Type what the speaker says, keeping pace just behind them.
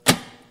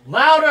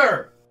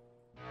Louder!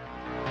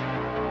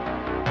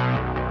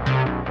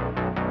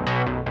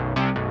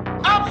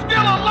 I'm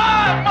still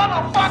alive,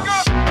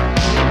 motherfucker!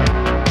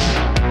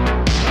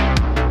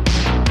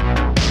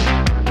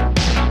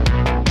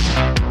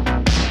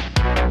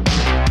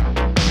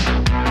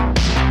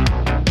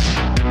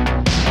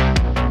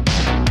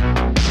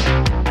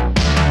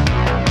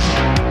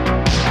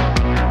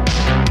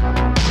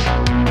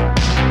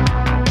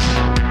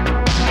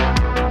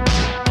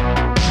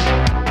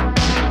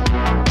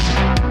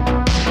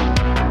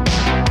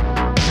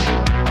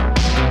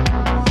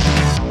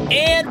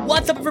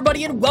 What's up,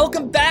 everybody, and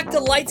welcome back to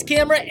Lights,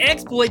 Camera,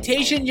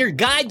 Exploitation, your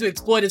guide to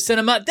exploitive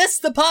cinema. This is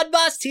the pod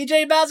boss,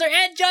 TJ Bowser,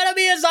 and joining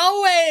me as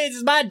always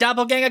is my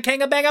doppelganger,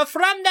 kangabanger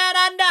from down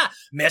under,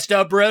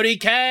 Mr. Brody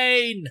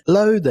Kane.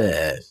 Hello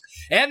there.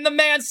 And the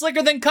man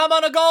slicker than cum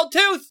on a gold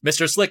tooth,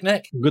 Mr. Slick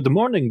Nick. Good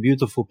morning,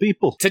 beautiful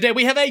people. Today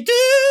we have a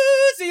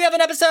doozy of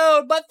an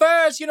episode, but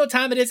first, you know what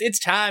time it is. It's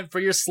time for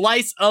your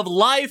slice of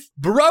life.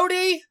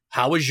 Brody,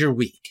 how was your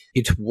week?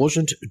 It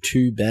wasn't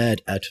too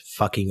bad at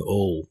fucking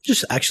all.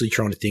 Just actually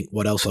trying to think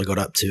what else I got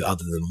up to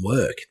other than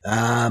work.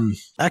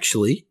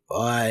 Actually,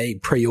 I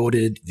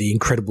pre-ordered The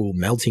Incredible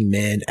Melting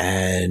Man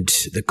and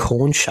The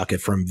Corn Shucker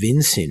from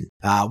Vincent.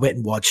 Went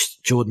and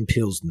watched Jordan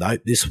Peele's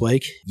Nope this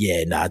week.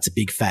 Yeah, it's a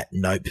big fat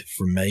nope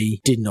from me.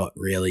 Did not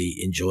really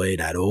enjoy it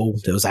at all.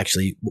 There was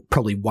actually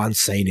probably one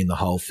scene in the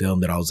whole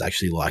film that I was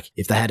actually like,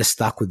 if they had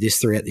stuck with this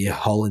throughout the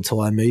whole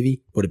entire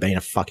movie, would have been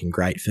a fucking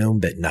great film,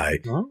 but no.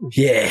 Oh.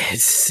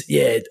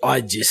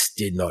 I just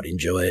did not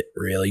enjoy it,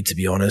 really, to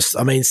be honest.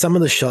 I mean, some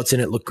of the shots in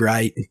it look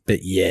great, but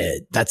yeah,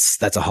 that's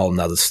a whole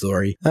nother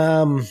story.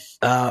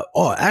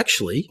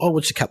 Actually, I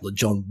watched a couple of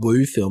John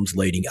Woo films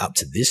leading up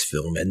to this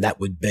film, and that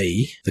would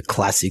be the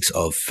classics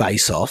of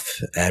Face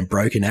Off and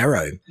Broken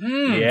Arrow.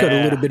 Got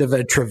a little bit of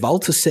a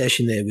Travolta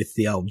session there with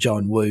the old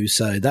John Woo,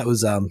 so that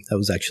was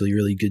actually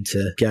really good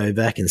to go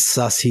back and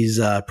suss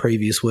his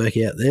previous work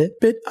out there.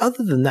 But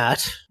other than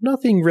that,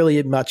 nothing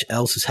really much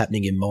else is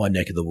happening in my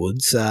neck of the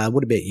woods.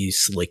 What about you,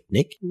 Slick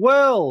Nick?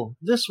 Well,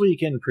 this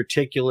week in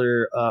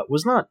particular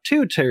was not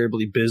too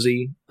terribly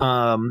busy.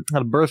 Had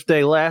a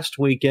birthday last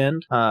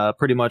weekend.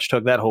 Pretty much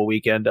took that whole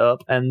weekend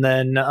up. And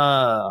then,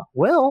 I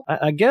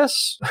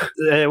guess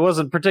it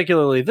wasn't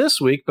particularly this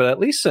week, but at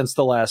least since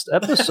the last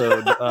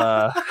episode,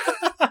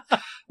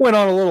 went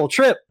on a little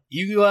trip.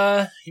 You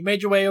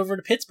made your way over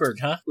to Pittsburgh,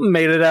 huh?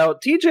 Made it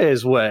out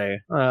TJ's way.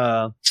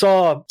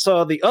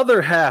 Saw the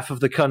other half of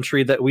the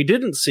country that we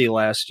didn't see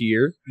last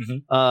year.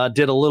 Mm-hmm.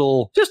 Did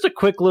just a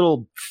quick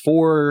little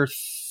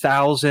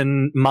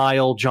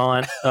 4,000-mile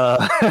jaunt.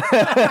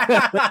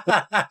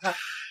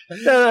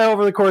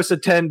 Over the course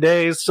of 10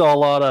 days, saw a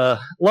lot of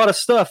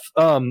stuff.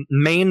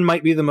 Maine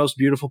might be the most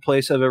beautiful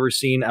place I've ever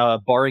seen,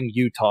 barring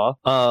Utah.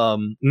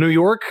 New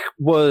York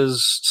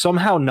was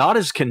somehow not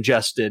as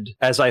congested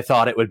as I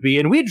thought it would be,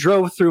 and we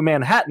drove through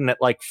Manhattan at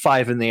like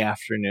 5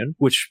 p.m,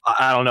 which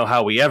I don't know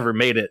how we ever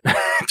made it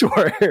to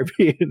our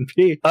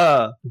Airbnb.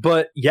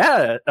 But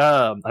yeah,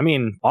 I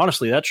mean,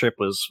 honestly, that trip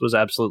was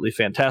absolutely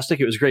fantastic.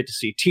 It was great to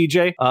see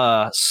TJ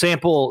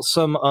sample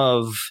some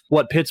of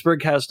what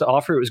Pittsburgh has to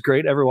offer. It was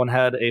great. Everyone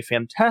had a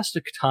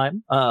fantastic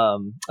time,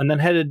 and then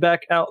headed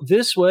back out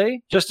this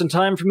way just in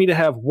time for me to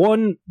have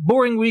one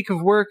boring week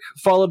of work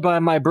followed by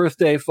my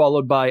birthday,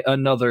 followed by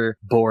another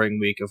boring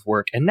week of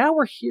work, and now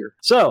we're here.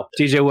 So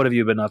TJ, what have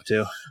you been up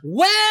to?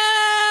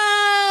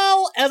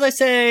 Well, as I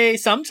say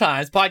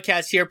sometimes,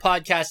 podcast here,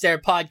 podcast there,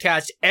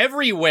 podcast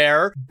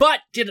everywhere, but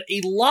did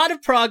a lot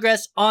of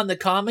progress on the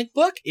comic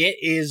book. It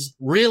is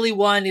really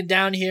winding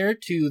down here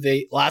to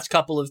the last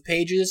couple of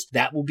pages.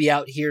 That will be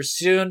out here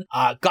soon.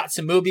 Got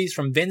some movies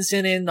from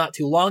Vincent in not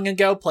too long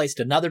ago, placed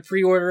another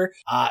pre-order,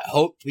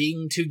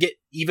 hoping to get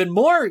even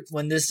more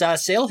when this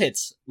sale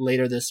hits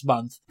later this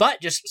month. But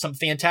just some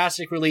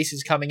fantastic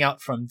releases coming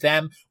out from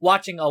them.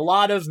 Watching a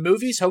lot of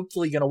movies.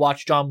 Hopefully going to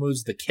watch John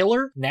Woo's The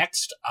Killer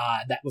next.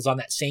 That was on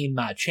that same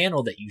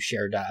channel that you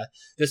shared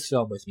this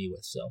film with me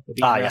with. So it'll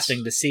be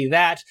interesting to see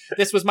that.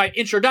 This was my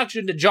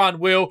introduction to John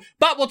Woo,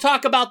 but we'll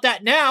talk about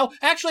that now.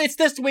 Actually, it's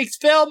this week's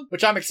film,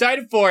 which I'm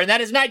excited for, and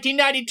that is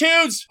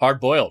 1992's Hard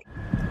Boiled.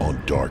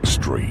 On dark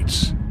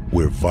streets,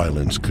 where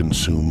violence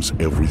consumes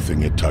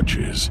everything it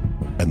touches,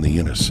 and the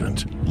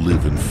innocent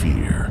live in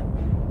fear,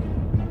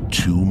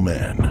 two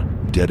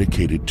men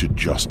dedicated to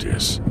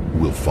justice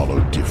will follow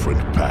different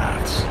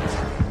paths.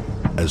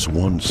 As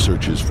one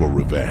searches for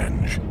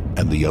revenge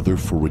and the other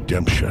for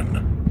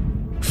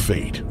redemption,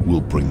 fate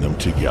will bring them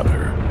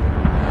together.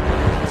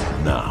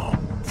 Now,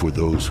 for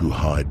those who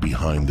hide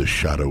behind the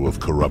shadow of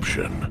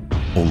corruption,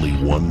 only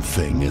one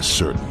thing is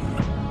certain: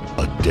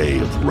 a day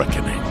of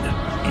reckoning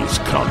is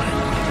coming.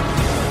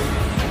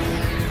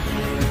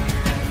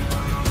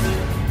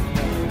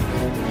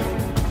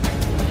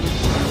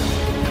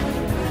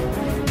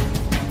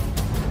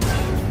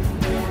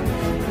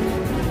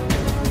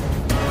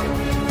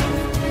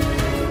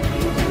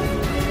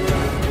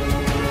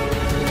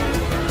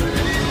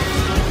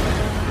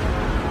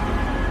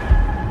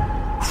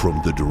 From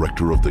the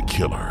director of The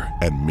Killer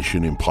and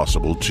Mission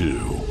Impossible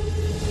 2,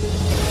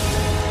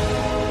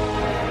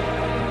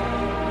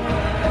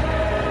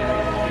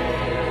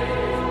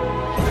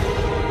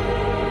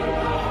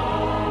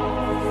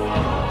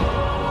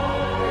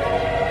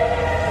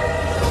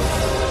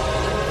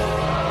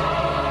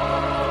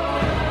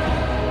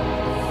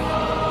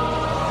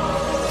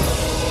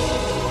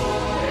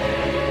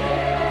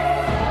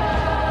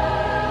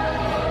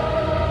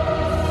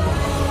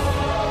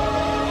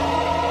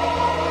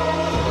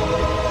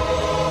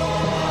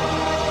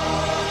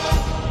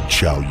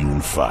 Chow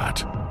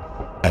Yun-fat,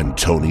 and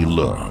Tony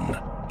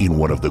Leung in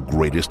one of the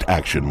greatest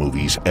action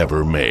movies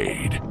ever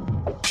made.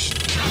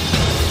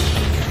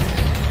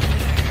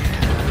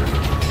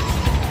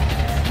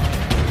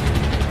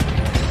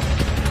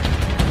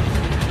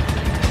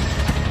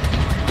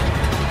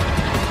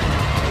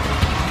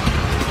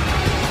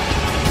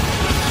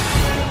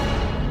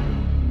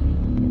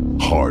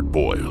 Hard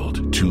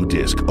Boiled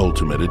 2-disc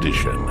Ultimate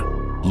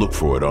Edition. Look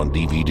for it on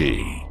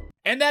DVD.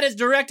 And that is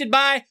directed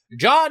by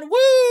John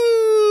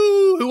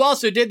Woo, who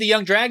also did The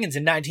Young Dragons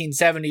in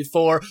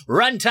 1974,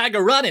 Run Tiger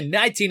Run in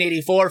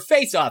 1984,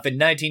 Face Off in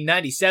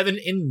 1997,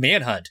 and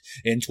Manhunt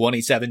in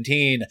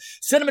 2017.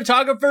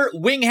 Cinematographer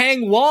Wing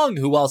Hang Wong,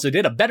 who also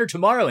did A Better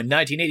Tomorrow in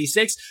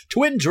 1986,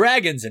 Twin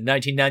Dragons in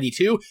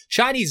 1992,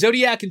 Chinese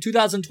Zodiac in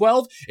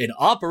 2012, and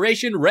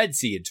Operation Red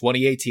Sea in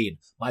 2018.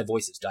 My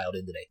voice is dialed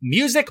in today.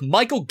 Music,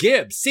 Michael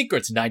Gibbs,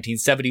 Secrets in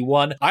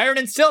 1971, Iron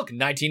and Silk in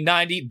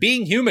 1990,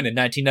 Being Human in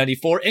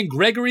 1994, and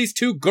Gregory's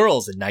Two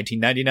Girls in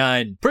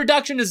 1999.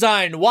 Production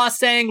design,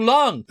 Wasang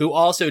Long, who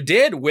also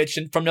did Witch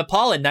from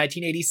Nepal in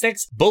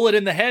 1986, Bullet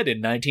in the Head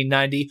in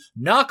 1990,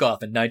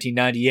 Knockoff in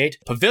 1998,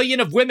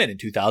 Pavilion of Women in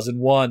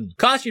 2001.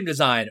 Costume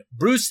design,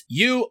 Bruce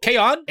Yu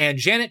Keon and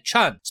Janet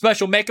Chun.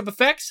 Special makeup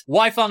effects,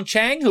 Wai-Fong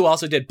Chang, who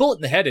also did Bullet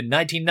in the Head in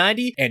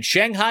 1990, and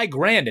Shanghai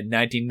Grand in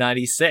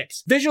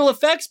 1996. Visual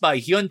effects by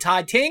Hyun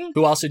Tai Ting,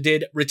 who also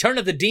did Return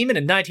of the Demon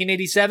in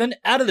 1987,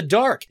 Out of the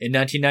Dark in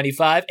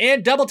 1995,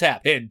 and Double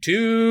Tap in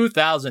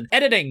 2000.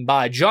 Editing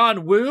by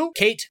John Woo,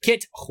 Kate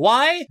Kit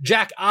Huai,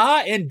 Jack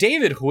Ah, and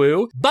David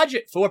Hu.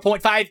 Budget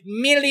 $4.5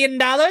 million,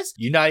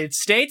 United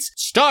States.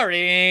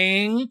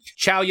 Starring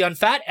Chow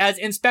Yun-fat as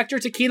Inspector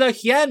Tequila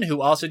Hien,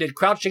 who also did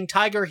Crouching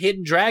Tiger,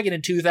 Hidden Dragon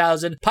in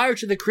 2000,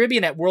 Pirates of the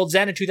Caribbean at World's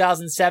End in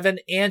 2007,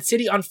 and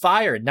City on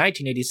Fire in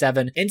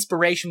 1987,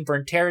 inspiration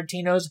for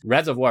Tarantino's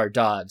Reservoir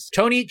Dogs.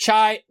 Tony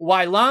Chai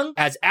Wai Lung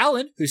as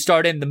Alan, who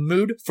starred in The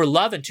Mood for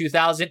Love in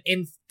 2000,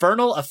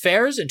 Infernal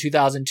Affairs in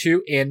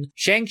 2002, and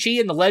Shang-Chi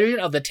and the Legend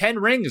of the Ten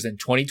Rings in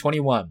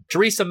 2021.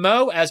 Teresa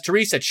Mo as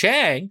Teresa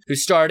Chang, who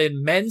starred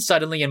in Men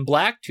Suddenly in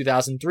Black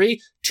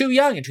 2003, Too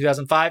Young in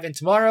 2005, and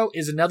Tomorrow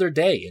is Another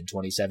Day in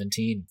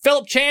 2017.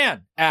 Philip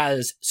Chan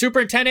as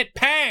Superintendent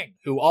Pang,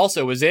 who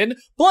also was in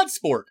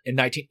Bloodsport in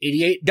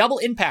 1988, Double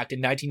Impact in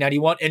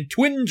 1991, and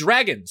Twin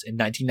Dragons in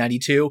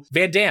 1992.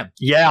 Van Damme.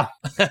 Yeah.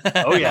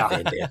 Oh, yeah.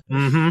 Van Damme.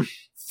 Mm-hmm.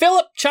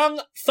 Philip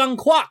Chung Thung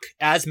Kwok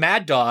as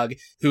Mad Dog,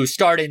 who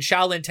starred in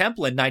Shaolin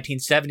Temple in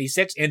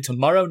 1976 and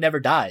Tomorrow Never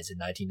Dies in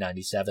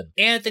 1997.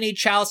 Anthony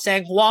Chow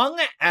Sang Huang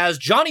as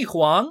Johnny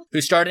Huang,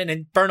 who starred in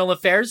Infernal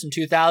Affairs in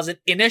 2000,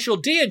 Initial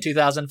D in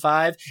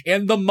 2005,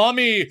 and The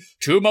Mummy,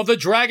 Tomb of the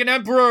Dragon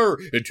Emperor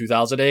in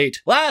 2008.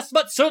 Last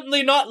but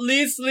certainly not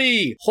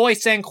leastly, Hoi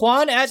Sang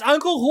Kwan as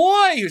Uncle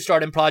Hoi, who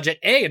starred in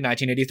Project A in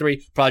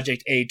 1983,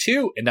 Project A2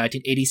 in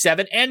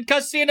 1987, and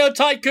Casino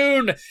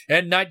Tycoon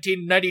in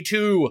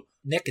 1992.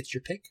 Nick, it's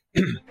your pick.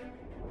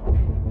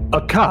 A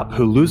cop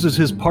who loses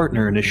his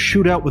partner in a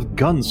shootout with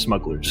gun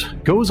smugglers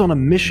goes on a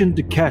mission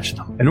to catch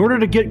them. In order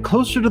to get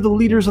closer to the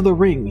leaders of the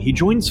ring, he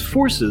joins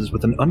forces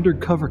with an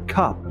undercover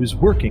cop who's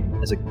working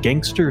as a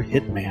gangster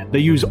hitman. They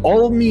use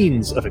all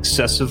means of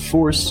excessive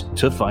force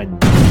to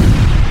find them.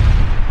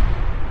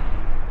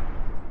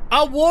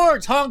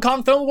 Awards! Hong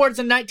Kong Film Awards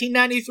in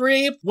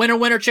 1993.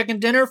 Winner Chicken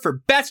Dinner for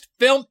Best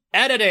Film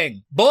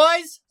Editing.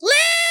 Boys,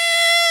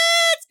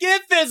 let's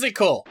get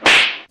physical!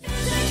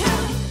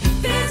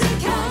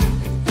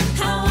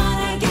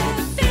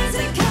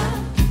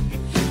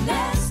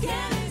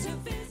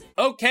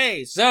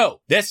 Okay,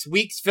 so this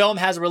week's film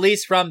has a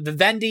release from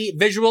Vivendi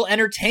Visual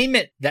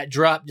Entertainment that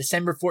dropped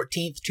December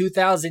 14th,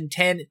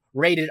 2010.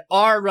 Rated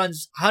R,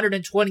 runs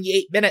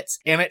 128 minutes,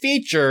 and it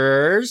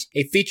features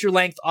a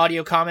feature-length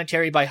audio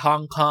commentary by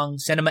Hong Kong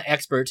cinema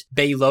expert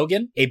Bey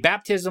Logan, a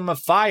Baptism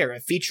of Fire, a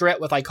featurette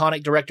with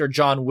iconic director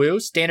John Woo,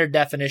 standard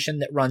definition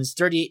that runs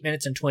 38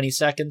 minutes and 20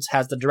 seconds,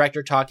 has the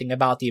director talking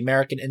about the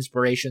American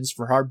inspirations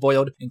for Hard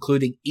Boiled,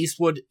 including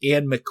Eastwood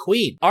and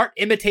McQueen. Art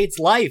Imitates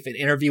Life, an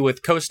interview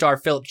with co-star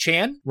Philip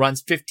Chan,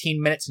 runs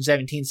 15 minutes and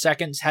 17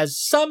 seconds, has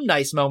some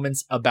nice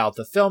moments about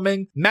the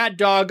filming. Mad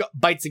Dog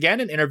Bites Again,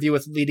 an interview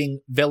with leading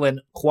villain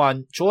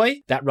Kwan Choi,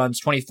 that runs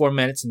 24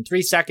 minutes and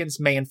 3 seconds,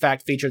 may in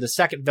fact feature the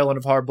second villain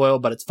of Hard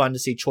Boiled, but it's fun to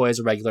see Choi as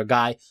a regular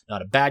guy,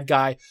 not a bad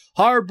guy.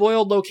 Hard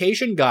Boiled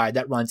Location Guide,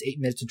 that runs 8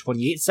 minutes and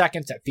 28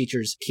 seconds, that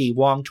features Ki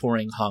Wong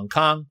touring Hong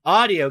Kong.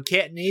 Audio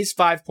Cantonese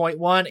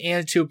 5.1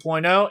 and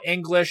 2.0,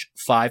 English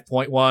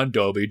 5.1,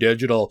 Dolby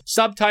Digital.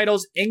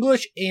 Subtitles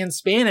English and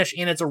Spanish,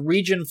 and it's a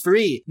region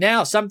free.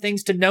 Now, some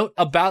things to note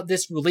about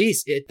this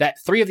release, that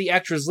 3 of the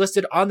extras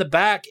listed on the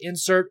back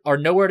insert are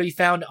nowhere to be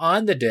found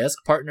on the disc.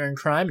 Partner in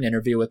Crime Time, an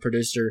interview with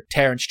producer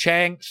Terrence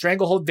Chang.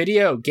 Stranglehold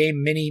video,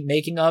 game mini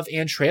making of,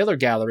 and trailer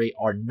gallery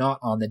are not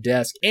on the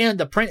desk. And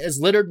the print is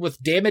littered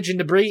with damage and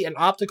debris, and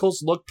opticals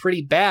look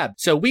pretty bad.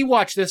 So we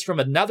watched this from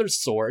another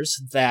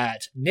source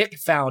that Nick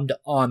found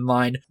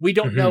online. We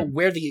don't know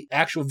where the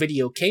actual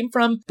video came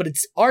from, but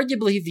it's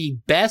arguably the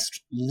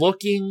best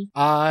looking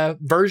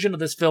version of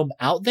this film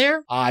out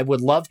there. I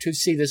would love to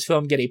see this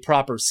film get a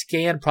proper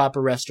scan,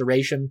 proper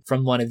restoration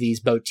from one of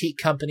these boutique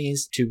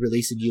companies to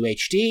release in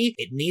UHD.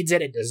 It needs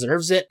it. It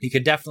deserves it. You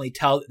can definitely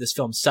tell that this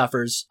film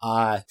suffers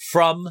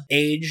from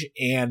age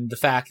and the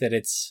fact that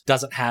it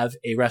doesn't have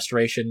a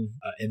restoration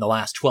in the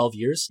last 12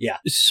 years. Yeah.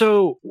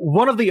 So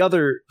one of the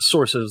other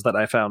sources that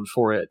I found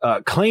for it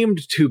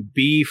claimed to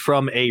be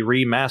from a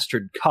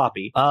remastered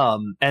copy.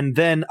 And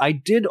then I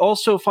did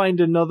also find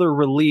another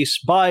release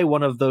by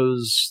one of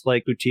those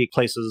like boutique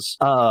places.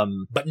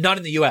 But not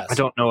in the US. I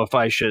don't know if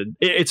I should.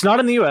 It's not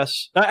in the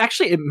US.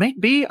 Actually, it might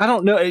be. I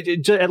don't know.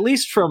 At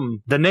least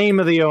from the name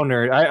of the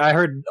owner,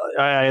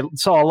 I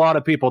saw a lot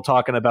of people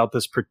talking about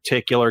this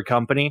particular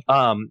company.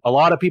 A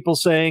lot of people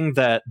saying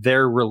that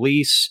their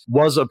release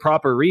was a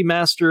proper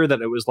remaster,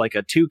 that it was like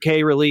a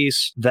 2K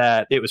release,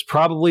 that it was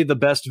probably the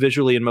best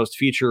visually and most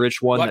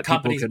feature-rich one that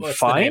people could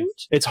find.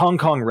 It's Hong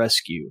Kong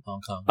Rescue.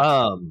 Hong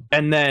Kong.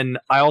 And then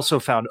I also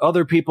found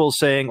other people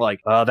saying like,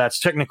 that's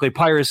technically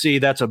piracy.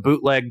 That's a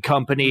bootleg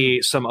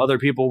company. Some other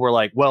people were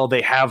like, well,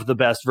 they have the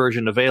best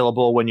version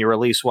available. When you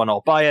release one,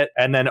 I'll buy it.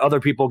 And then other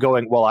people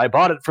going, well, I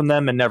bought it from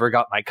them and never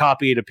got my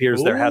copy. It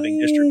appears they're having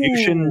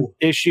distribution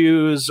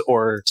issues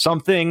or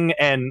something.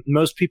 And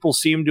most people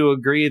seem to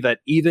agree that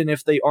even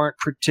if they aren't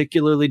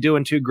particularly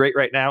doing too great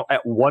right now,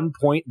 at one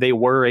point they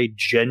were a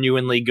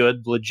genuinely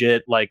good,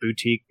 legit, like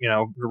boutique,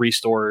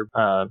 restore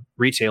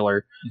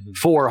retailer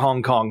for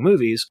Hong Kong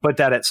movies, but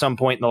that at some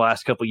point in the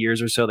last couple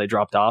years or so they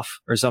dropped off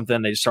or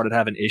something. They just started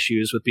having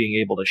issues with being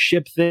able to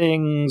ship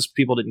things.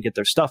 People didn't get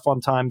their stuff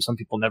on time. Some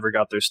people never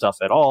got their stuff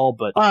at all,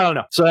 but I don't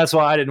know. So that's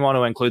why I didn't want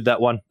to include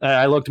that one.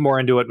 I looked more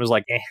into it and was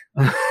like,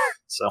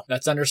 So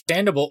that's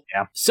understandable.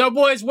 Yeah. So,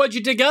 boys, what'd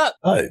you dig up?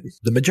 Oh,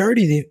 the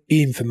majority of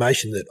the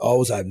information that I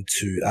was able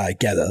to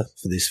gather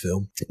for this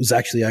film was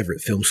actually over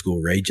at Film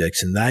School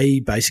Rejects, and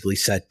they basically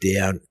sat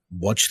down,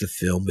 watched the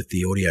film with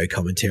the audio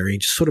commentary,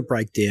 and just sort of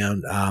break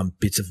down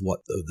bits of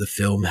what the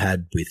film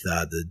had with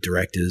the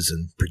directors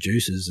and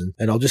producers.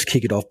 And I'll just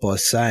kick it off by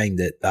saying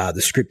that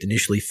the script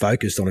initially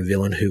focused on a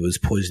villain who was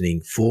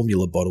poisoning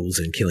formula bottles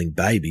and killing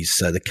babies.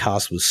 So the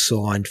cast was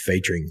signed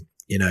featuring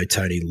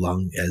Tony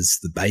Leung as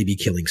the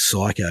baby-killing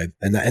psycho.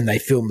 And they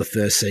filmed the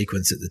first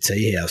sequence at the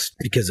tea house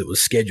because it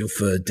was scheduled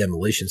for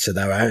demolition, so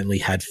they only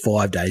had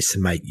 5 days to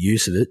make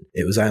use of it.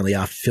 It was only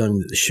after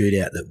filming the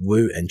shootout that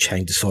Wu and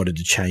Chang decided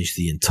to change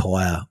the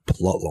entire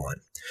plot line.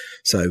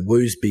 So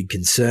Wu's big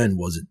concern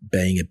was it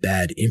being a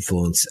bad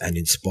influence and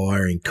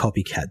inspiring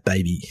copycat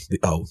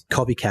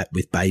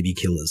with baby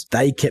killers.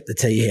 They kept the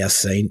tea house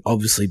scene,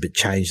 obviously, but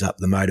changed up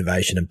the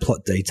motivation and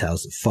plot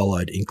details that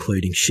followed,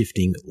 including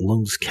shifting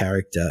Leung's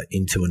character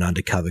into an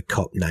undercover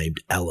cop named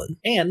Alan.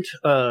 And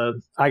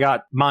I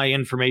got my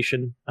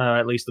information,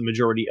 at least the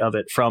majority of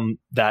it, from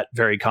that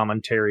very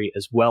commentary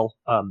as well.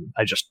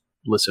 I just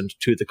listened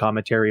to the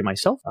commentary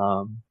myself.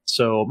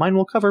 So mine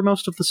will cover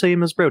most of the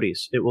same as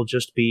Brody's. It will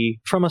just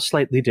be from a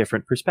slightly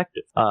different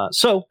perspective.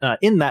 So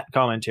in that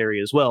commentary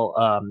as well,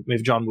 we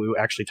have John Woo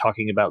actually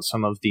talking about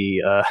some of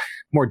the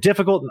more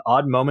difficult and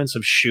odd moments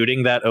of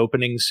shooting that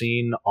opening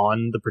scene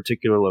on the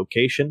particular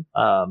location.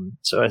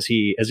 So as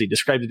he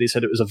described it, he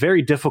said it was a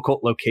very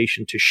difficult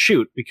location to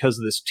shoot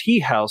because this tea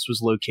house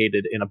was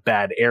located in a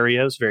bad area.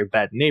 It was a very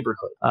bad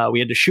neighborhood. We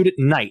had to shoot at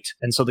night,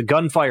 and so the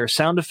gunfire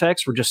sound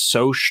effects were just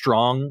so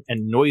strong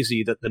and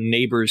noisy that the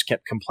neighbors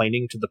kept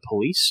complaining to the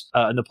police.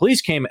 And the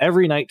police came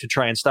every night to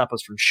try and stop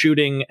us from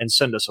shooting and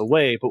send us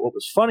away. But what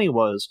was funny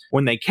was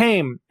when they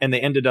came and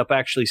they ended up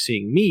actually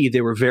seeing me,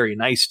 they were very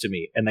nice to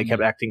me and they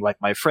kept acting like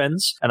my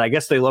friends. And I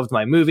guess they loved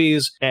my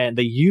movies, and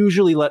they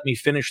usually let me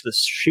finish the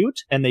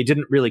shoot, and they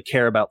didn't really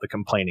care about the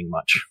complaining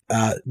much.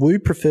 Wu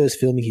prefers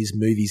filming his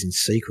movies in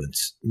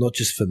sequence, not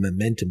just for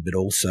momentum, but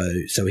also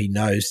so he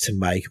knows to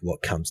make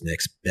what comes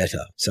next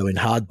better. So in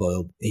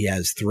Hardboiled, he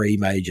has 3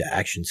 major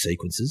action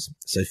sequences.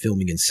 So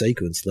filming in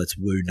sequence lets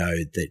Wu know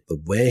that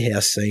the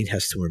warehouse scene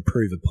has to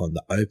improve upon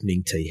the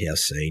opening tea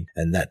house scene,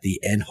 and that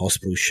the end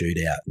hospital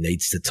shootout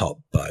needs to top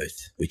both,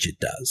 which it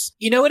does.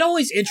 It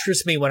always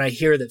interests me when I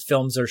hear that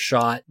films are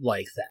shot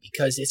like that,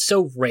 because it's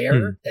so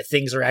rare that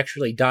things are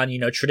actually done.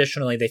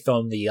 Traditionally they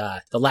film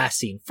the last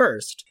scene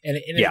first, and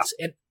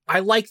I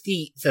like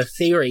the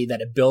theory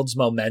that it builds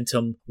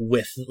momentum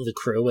with the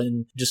crew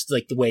and just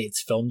like the way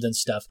it's filmed and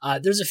stuff.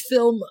 There's a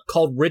film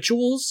called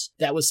Rituals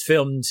that was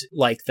filmed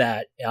like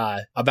that,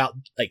 about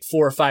like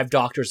 4 or 5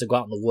 doctors that go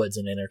out in the woods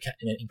and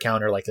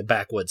encounter like a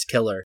backwoods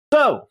killer.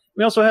 So,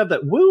 We also have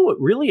that Wu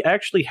really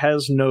actually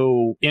has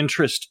no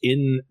interest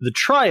in the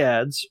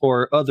triads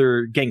or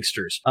other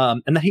gangsters,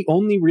 and that he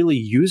only really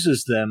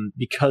uses them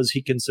because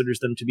he considers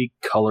them to be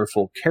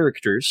colorful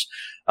characters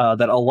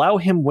that allow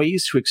him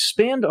ways to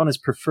expand on his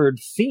preferred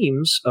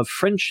themes of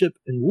friendship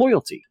and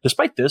loyalty.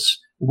 Despite this,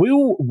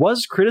 Wu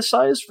was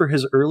criticized for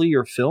his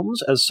earlier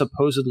films as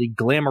supposedly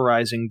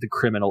glamorizing the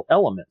criminal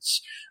elements,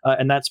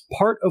 and that's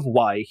part of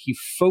why he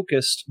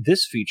focused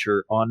this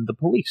feature on the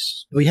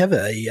police. We have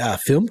a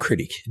film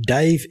critic,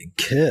 Dave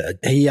Kerr.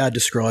 He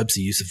describes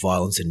the use of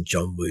violence in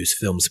John Woo's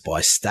films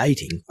by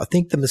stating, I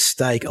think the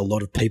mistake a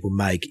lot of people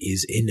make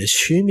is in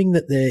assuming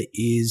that there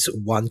is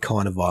one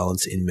kind of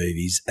violence in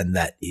movies, and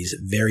that is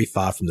very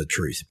far from the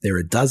truth. There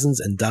are dozens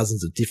and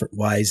dozens of different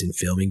ways in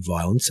filming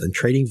violence and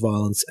treating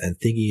violence and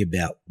thinking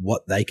about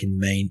what they can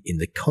mean in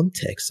the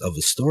context of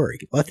a story.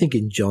 I think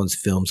in John's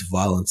films,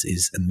 violence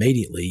is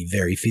immediately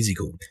very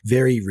physical,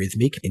 very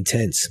rhythmic,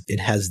 intense. It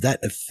has that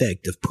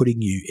effect of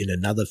putting you in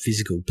another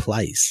physical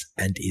place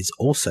and is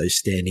also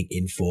standing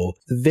in for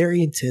the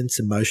very intense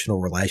emotional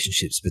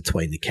relationships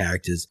between the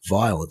characters,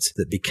 violence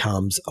that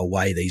becomes a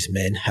way these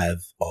men have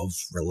of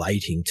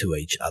relating to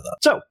each other.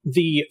 So,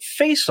 the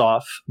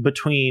face-off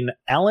between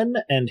Alan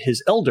and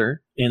his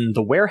elder in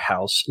the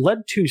warehouse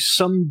led to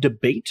some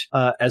debate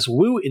as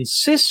Wu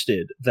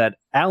insisted that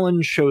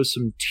Alan shows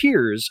some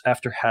tears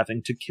after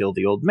having to kill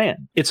the old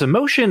man. It's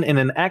emotion in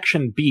an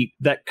action beat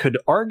that could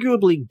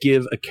arguably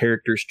give a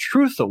character's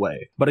truth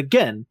away. But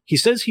again, he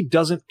says he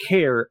doesn't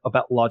care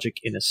about logic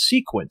in a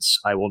sequence.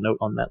 I will note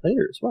on that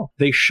later as well.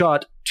 They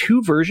shot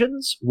 2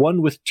 versions,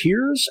 one with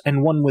tears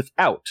and one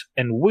without,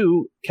 and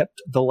Wu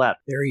kept the latter.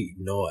 Very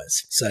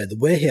nice. So the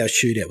warehouse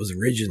shootout was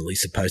originally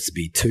supposed to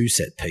be 2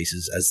 set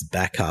pieces, as the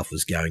back half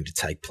was going to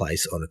take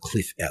place on a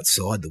cliff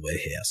outside the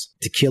warehouse.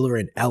 Tequila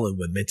and Alan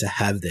were meant to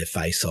have their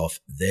face-off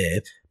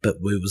there,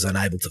 but Wu was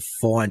unable to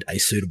find a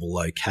suitable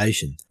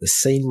location. The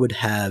scene would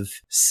have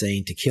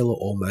seen Tequila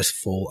almost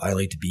fall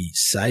only to be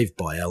saved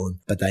by Alan,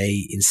 but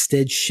they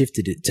instead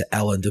shifted it to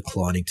Alan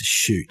declining to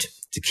shoot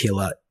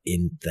Tequila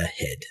in the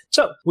head.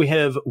 So, we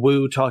have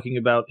Wu talking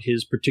about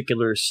his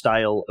particular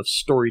style of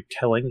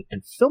storytelling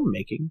and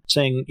filmmaking,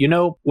 saying, you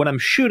know, when I'm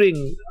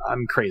shooting,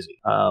 I'm crazy.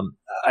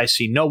 I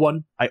see no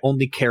one. I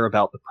only care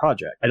about the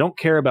project. I don't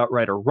care about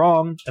right or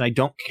wrong, and I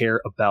don't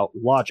care about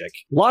logic.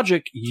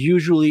 Logic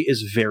usually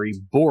is very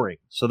boring,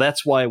 so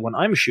that's why when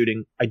I'm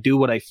shooting, I do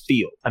what I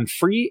feel. I'm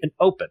free and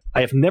open.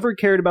 I have never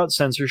cared about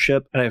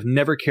censorship, and I've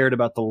never cared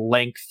about the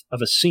length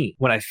of a scene.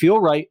 When I feel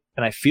right,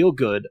 and I feel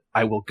good,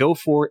 I will go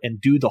for it and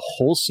do the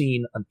whole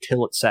scene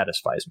until it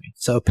satisfies me.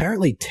 So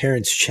apparently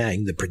Terrence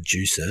Chang, the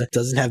producer,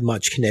 doesn't have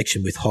much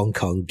connection with Hong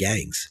Kong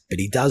gangs, but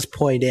he does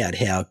point out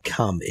how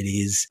come it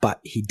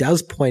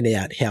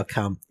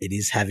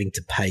is having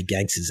to pay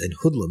gangsters and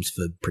hoodlums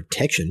for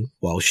protection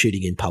while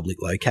shooting in public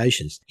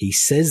locations. He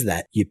says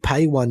that you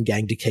pay one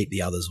gang to keep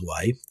the others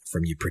away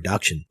from your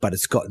production, but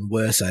it's gotten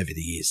worse over the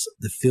years.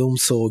 The film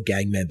saw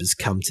gang members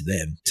come to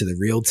them, to the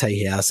real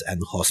tea house and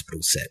the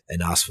hospital set,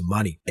 and ask for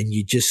money, and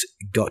you just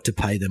got to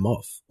pay them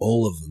off.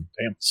 All of them.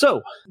 Damn.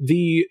 So,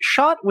 the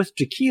shot with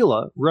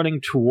Tequila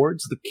running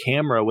towards the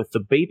camera with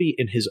the baby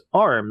in his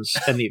arms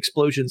and the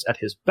explosions at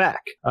his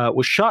back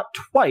was shot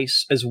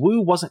twice, as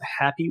Wu wasn't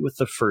happy with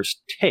the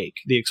first take.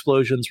 The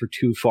explosions were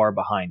too far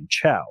behind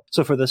Chow.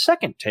 So for the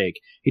second take,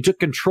 he took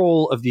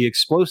control of the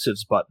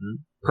explosives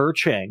button, per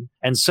Chang,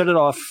 and set it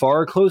off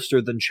far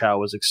closer than Chow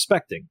was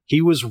expecting.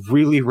 He was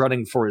really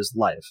running for his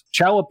life.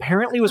 Chow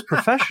apparently was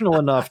professional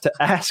enough to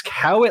ask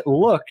how it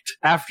looked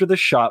after the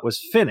shot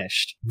was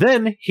finished.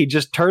 Then he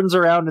just turns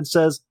around and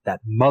says, "That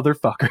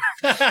motherfucker."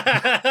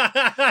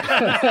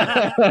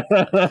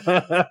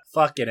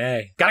 Fucking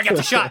A. Gotta get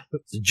the shot.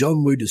 So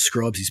John Woo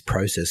describes his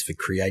process for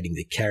creating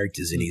the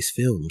characters in his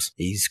films.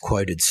 He's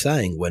quoted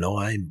saying, when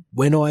I'm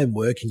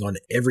working on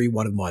every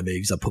one of my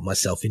movies, I put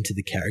myself into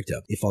the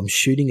character. If I'm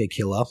shooting a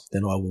killer,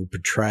 then I will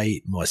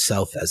portray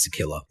myself as a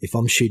killer. If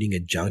I'm shooting a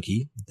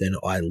junkie, then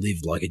I live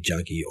like a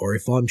junkie. Or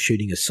if I'm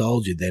shooting a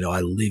soldier, then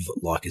I live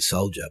like a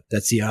soldier.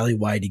 That's the only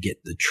way to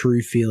get the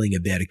true feeling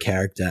about a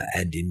character,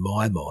 and in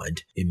my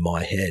mind, in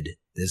my head,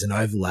 there's an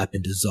overlap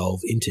and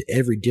dissolve into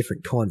every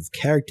different kind of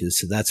characters,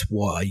 so that's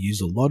why I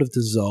use a lot of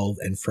dissolve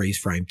and freeze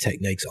frame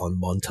techniques on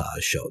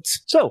montage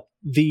shots. So,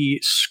 the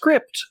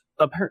script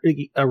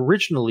apparently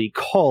originally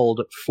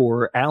called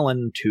for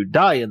Alan to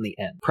die in the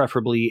end,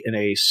 preferably in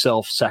a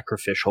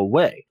self-sacrificial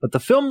way. But the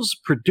film's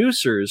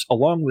producers,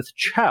 along with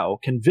Chow,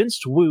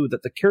 convinced Wu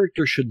that the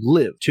character should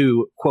live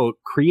to, quote,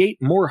 create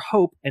more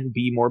hope and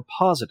be more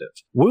positive.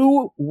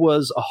 Wu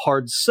was a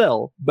hard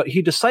sell, but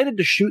he decided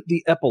to shoot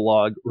the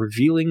epilogue,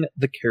 revealing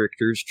the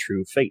character's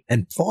true fate.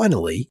 And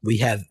finally, we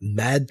have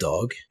Mad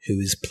Dog, who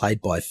is played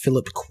by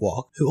Philip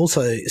Kwok, who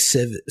also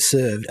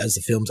served as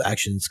the film's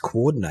actions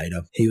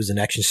coordinator. He was an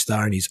action star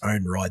star in his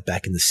own right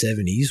back in the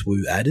 70s,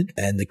 Wu added,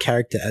 and the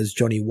character as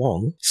Johnny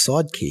Wong,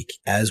 sidekick,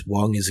 as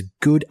Wong is a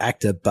good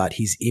actor, but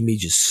his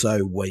image is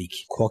so weak.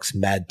 Kwok's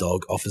Mad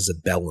Dog offers a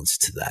balance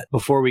to that.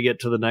 Before we get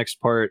to the next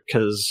part,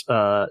 because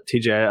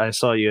TJ, I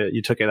saw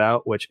you took it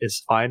out, which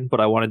is fine, but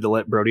I wanted to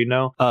let Brody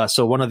know.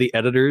 So one of the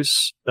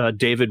editors,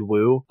 David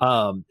Wu,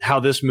 how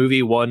this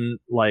movie won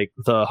like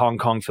the Hong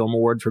Kong Film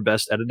Award for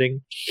Best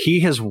Editing.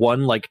 He has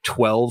won like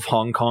 12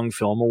 Hong Kong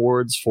Film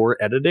Awards for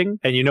editing.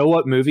 And you know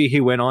what movie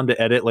he went on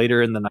to edit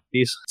later in the 90s?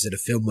 Is it a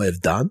film we've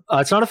done?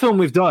 It's not a film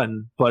we've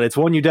done, but it's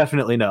one you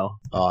definitely know.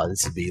 Oh,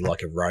 this would be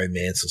like a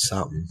romance or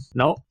something.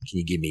 No. Can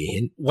you give me a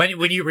hint?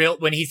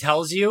 When he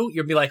tells you,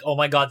 you'll be like, oh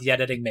my god, the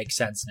editing makes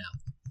sense now.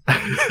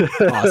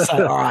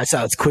 All right,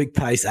 so it's quick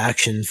pace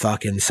action,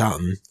 fucking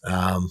something.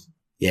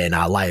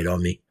 Lay it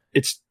on me.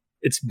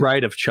 It's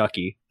Bride of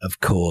Chucky.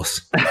 Of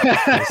course.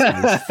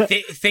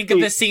 Think of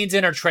the scenes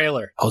in our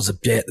trailer. I was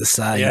about to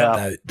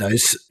say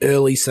those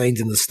early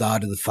scenes in the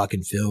start of the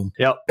fucking film.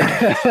 Yep.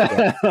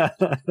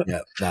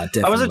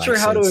 Definitely I wasn't sure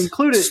how to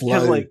include it.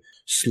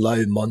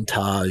 Slow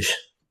montage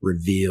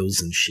reveals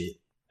and shit.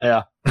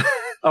 Yeah.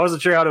 I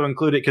wasn't sure how to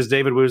include it because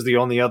David Wu is the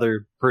only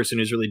other person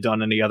who's really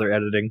done any other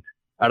editing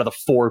out of the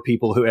 4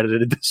 people who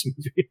edited this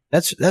movie.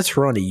 That's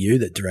Ronnie Yu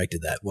that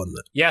directed that, wasn't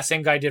it? Yeah,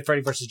 same guy did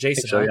Freddy vs.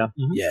 Jason. So, right? yeah.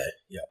 Mm-hmm.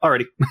 Yeah.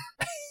 Alrighty.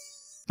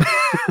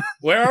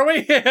 Where are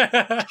we?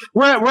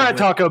 we're at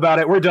Taco About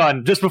It. We're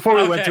done. Just before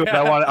we went to it,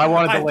 I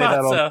wanted to lay that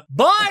on.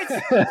 But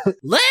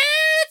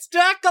let's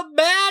talk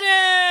about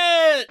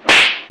it.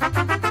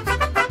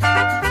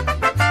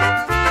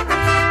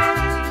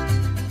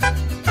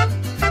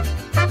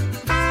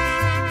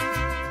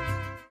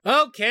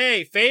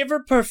 Okay,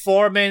 favorite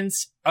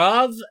performance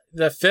of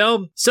the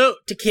film. So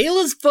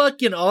Tequila's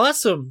fucking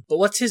awesome, but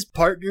what's his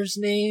partner's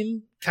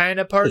name? Kind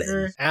of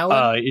partner,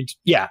 Alan.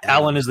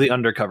 Alan is the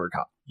undercover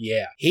cop.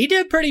 Yeah, he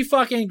did pretty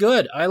fucking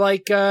good. I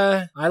like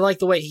the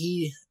way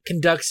he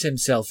conducts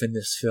himself in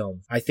this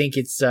film. I think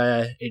it's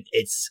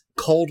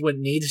cold when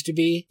it needs to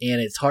be,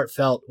 and it's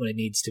heartfelt when it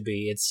needs to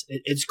be.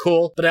 It's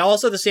cool, but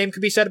also the same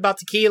could be said about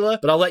Tequila,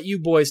 but I'll let you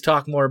boys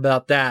talk more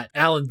about that.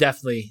 Alan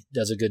definitely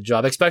does a good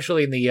job,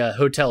 especially in the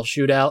hotel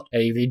shootout.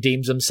 He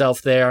redeems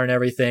himself there and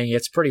everything.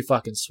 It's pretty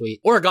fucking sweet.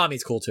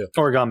 Origami's cool too.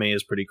 Origami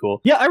is pretty cool.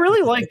 Yeah, I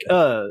really like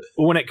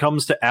when it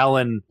comes to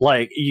Alan,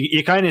 like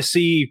you kind of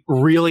see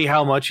really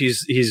how much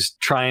he's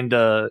trying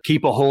to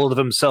keep a hold of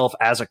himself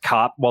as a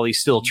cop while he's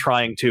still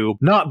trying to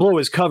not blow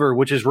his cover,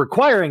 which is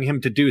requiring him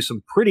to do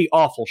some pretty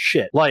awful shit.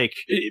 Like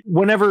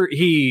whenever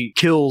he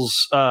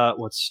kills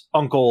what's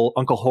Uncle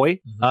Hoy,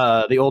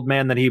 the old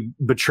man that he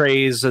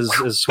betrays as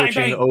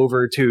switching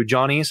over to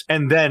Johnny's,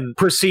 and then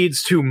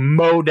proceeds to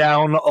mow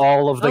down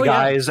all of the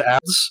guys'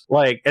 ads,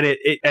 like,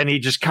 and he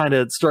just kind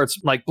of starts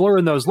like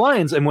blurring those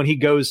lines. And when he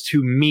goes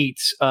to meet,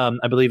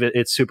 I believe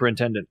it's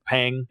Superintendent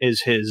Pang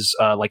is his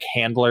like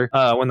handler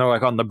when they're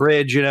like on the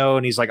bridge,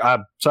 and he's like,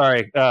 I'm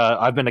sorry,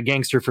 I've been a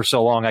gangster for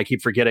so long, I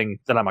keep forgetting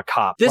that I'm a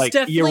cop. This like,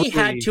 definitely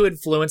had to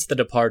influence The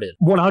Departed.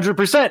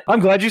 100%. I'm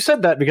glad you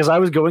said that because I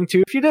was going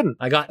to if you didn't.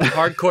 I got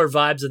hardcore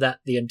vibes of that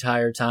the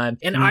entire time.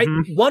 And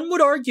one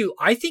would argue,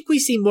 I think we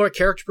see more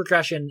character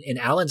progression in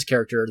Alan's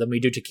character than we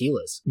do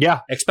Tequila's. Yeah.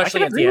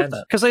 Especially at the end.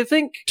 Because I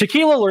think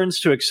Tequila learns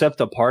to accept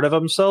a part of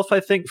himself, I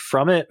think,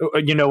 from it.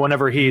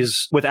 Whenever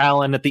he's with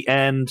Alan at the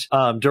end,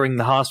 during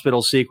the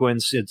hospital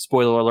sequence, it's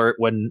spoiler alert,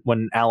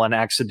 when Alan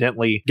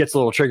accidentally gets a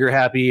little trigger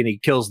happy and he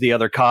kills the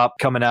other cop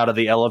coming out of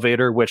the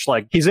elevator, which,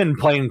 like, he's in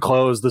plain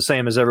clothes the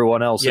same as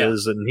everyone else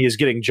is, and he's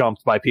getting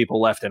jumped by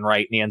people left and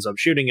right, and he ends up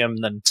shooting him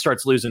and then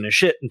starts losing his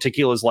shit. And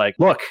Tequila's like,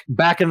 look,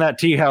 back in that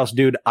tea house,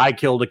 dude, I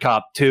killed a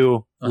cop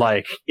too.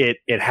 Like it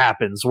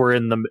happens.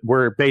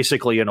 We're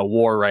basically in a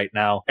war right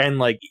now. And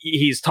like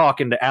he's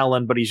talking to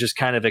Alan, but he's just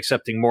kind of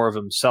accepting more of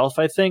himself.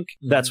 I think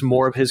that's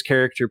more of his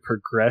character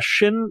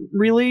progression.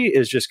 Really,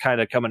 is just kind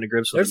of coming to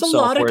grips with himself. There's a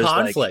lot of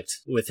conflict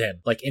with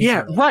him. Like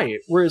internally. Yeah, right.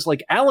 Whereas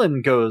like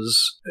Alan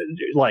goes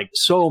like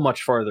so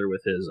much farther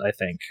with his. I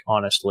think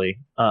honestly,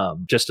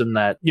 just in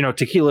that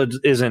Tequila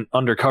isn't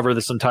undercover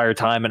this entire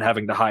time and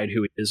having to hide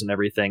who he is and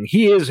everything.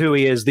 He is who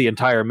he is the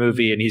entire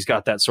movie, and he's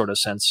got that sort of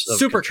sense of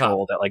super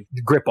control, that like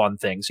grip on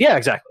things. Yeah,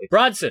 exactly.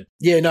 Bronson.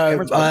 Yeah,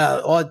 no,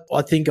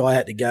 I think I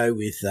had to go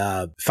with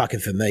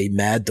fucking for me,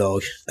 Mad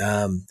Dog.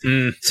 As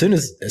soon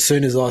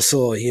as I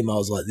saw him, I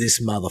was like,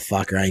 this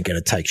motherfucker ain't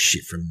gonna take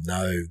shit from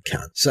no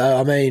cunt. So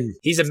I mean,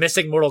 he's a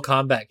missing Mortal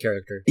Kombat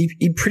character.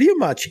 He pretty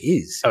much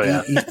is. Oh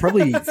yeah, he's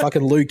probably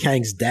fucking Liu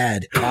Kang's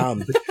dad.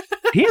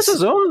 He has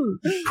his own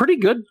pretty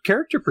good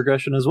character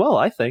progression as well,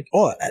 I think.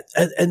 Oh,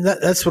 and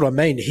that's what I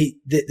mean.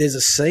 There's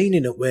a scene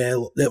in it where,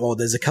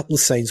 there's a couple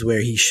of scenes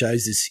where he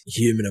shows this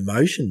human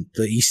emotion,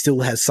 but he still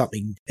has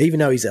something, even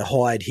though he's a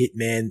hired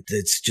hitman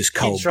that's just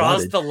cold-blooded. He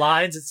draws the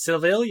lines at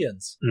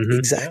civilians. Mm-hmm.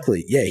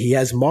 Exactly. Yeah, he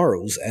has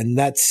morals, and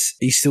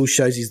he still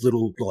shows his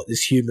little, like,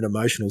 this human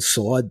emotional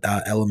side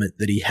element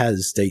that he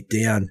has deep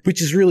down,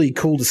 which is really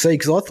cool to see,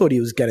 because I thought he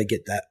was going to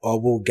get that,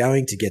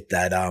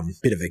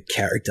 bit of a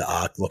character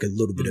arc, like a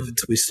little bit of a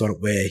twist on it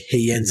where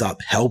he ends up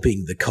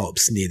helping the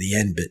cops near the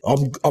end. But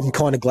I'm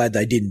kind of glad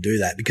they didn't do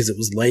that because it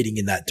was leading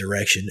in that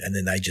direction, and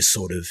then they just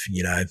sort of,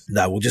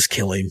 no, we'll just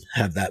kill him,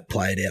 have that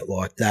played out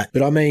like that.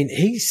 But I mean,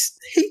 he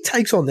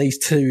takes on these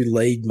two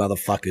lead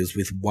motherfuckers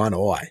with one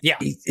eye. Yeah.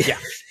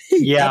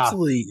 Yeah.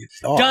 Absolutely.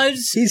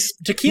 Does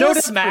Tequila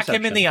Notice smack him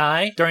in perception. the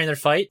eye during their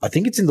fight? I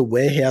think it's in the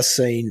warehouse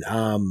scene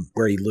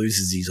where he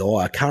loses his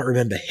eye. I can't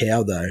remember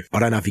how though. I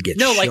don't know if he gets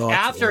No, shot. like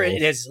after or-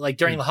 it is like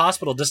during the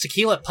hospital. Does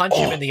Tequila punch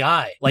him in the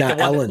eye? Like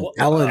No, the one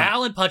Alan.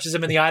 Alan punches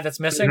him in the eye that's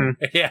missing.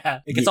 Mm-hmm. Yeah,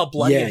 it gets all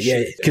bloody. Yeah, and yeah.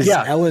 shit. Because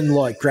Yeah. Alan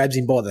like grabs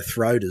him by the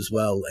throat as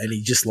well, and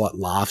he just like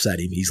laughs at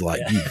him. He's like,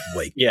 "You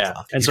weak." Yeah.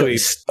 fuck." And He's so got he-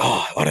 this-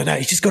 I don't know.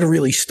 He's just got a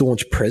really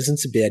staunch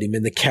presence about him,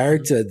 and the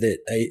character that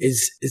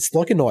it's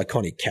like an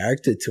iconic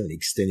character to an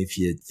extent if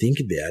you think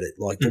about it.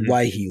 Like the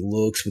way he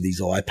looks with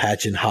his eye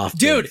patch and half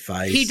Dude,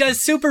 face. he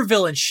does super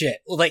villain shit,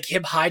 like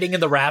him hiding in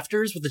the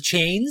rafters with the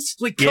chains.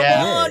 Like, come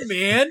Yeah. on,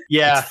 man.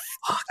 Yeah.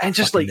 And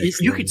just like fucking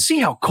next you level. could see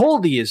how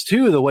cold he is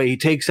too, the way he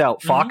takes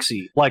out Mhm.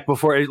 Foxy, like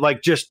before,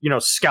 like just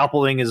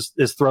scalpeling his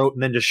throat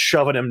and then just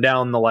shoving him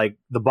down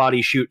the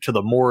body chute to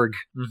the morgue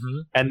Mm-hmm.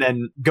 and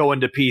then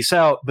going to peace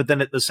out. But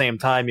then at the same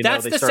time,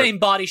 That's they the start. same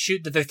body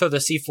shoot that they throw the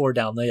C4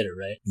 down later,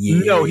 right? Yeah,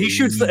 No, he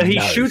shoots the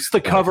no.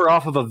 cover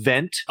off of a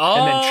vent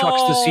and then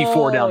chucks the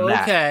C4 down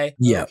that. Okay.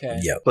 Yeah, Okay.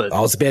 yeah. But- I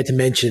was about to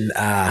mention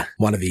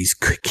one of his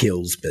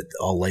kills, but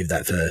I'll leave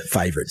that for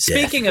favorite death.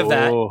 Speaking of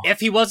that, Oh. if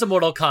he was a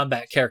Mortal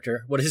Kombat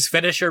character, would his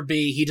finisher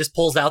be he just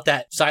pulls out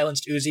that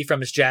silenced Uzi from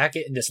his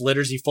jacket and just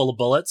litters you full of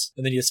bullets,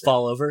 and then you just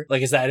fall over?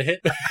 Like, is that it?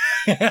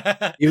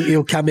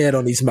 He'll come out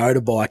on his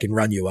motorbike and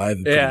run you over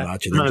pretty Yeah.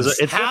 much. And No, then it's-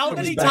 just- How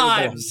definitely many better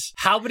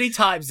than-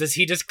 times does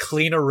he just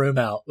clean a room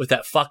out with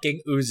that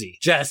fucking Uzi?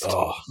 Just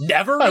Oh.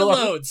 never I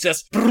love reloads.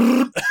 Just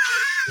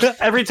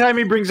Every time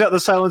he brings out the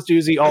silenced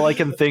Uzi, all I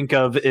can think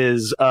of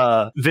is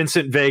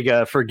Vincent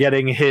Vega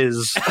forgetting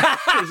his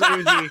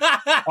Uzi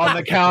on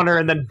the counter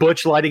and then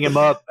Butch lighting him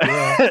up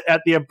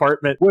at the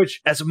apartment. Which,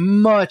 as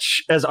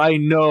much as I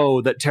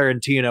know that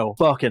Tarantino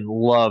fucking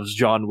loves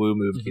John Woo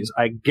movies,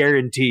 I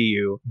guarantee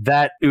you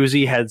that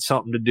Uzi had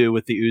something to do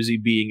with the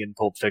Uzi being in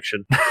Pulp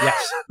Fiction.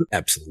 yes.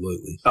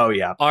 Absolutely. Oh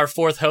yeah. Our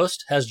fourth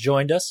host has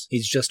joined us.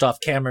 He's just off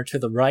camera to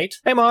the right.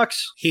 Hey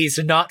Mox. He's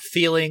not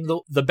feeling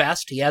the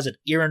best. He has an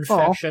ear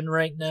infection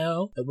right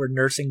now that we're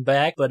nursing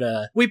back. But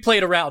we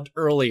played around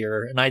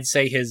earlier, and I'd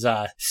say his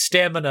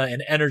stamina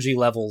and energy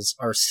levels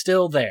are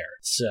still there.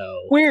 So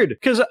Weird,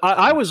 because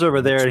I was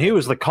over there and he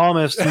was the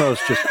calmest,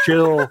 most just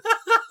chill.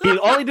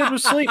 All he did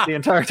was sleep the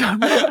entire time.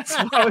 I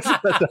was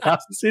at the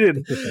house. He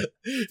didn't.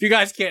 if you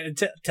guys can't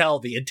tell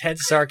the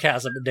intense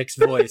sarcasm in Nick's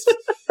voice,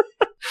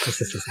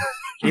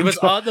 he was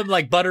on them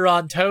like butter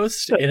on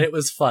toast, and it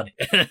was funny.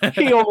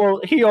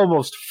 He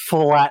almost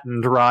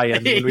flattened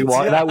Ryan when we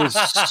walked. That was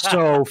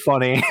so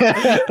funny.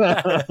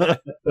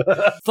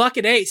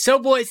 Fucking A. So,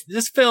 boys,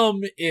 this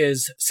film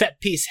is set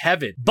piece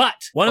heaven. But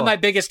one of my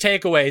biggest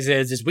takeaways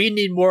is we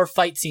need more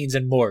fight scenes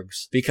in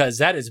morgues because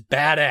that is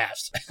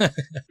badass.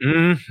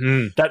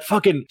 That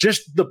fucking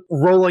just the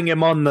rolling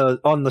him on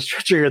the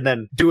stretcher and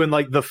then doing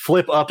like the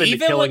flip up into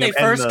Even killing when they him.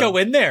 and first go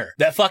in there,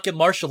 that fucking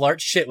martial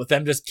arts shit with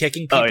them just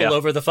kicking people yeah.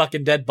 over the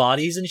fucking dead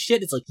bodies and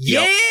shit. It's like,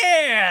 Yep.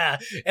 yeah!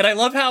 And I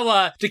love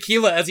how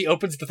Tequila, as he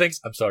opens the things,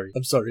 I'm sorry. Oh,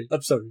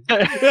 I'm so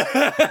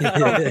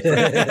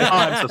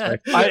sorry.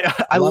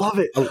 I love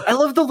it. I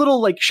love the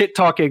little like shit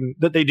talking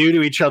that they do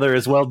to each other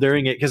as well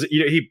during it because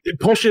he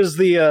pushes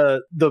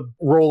the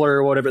roller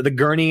or whatever, the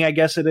gurney, I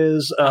guess it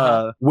is,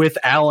 with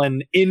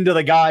Alan into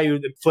the guy who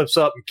flips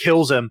up and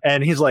kills him,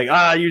 and he's like,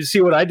 you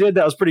see what I did?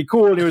 That was pretty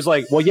cool. And he was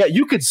like, well, yeah,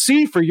 you could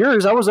see for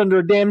yours. I was under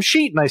a damn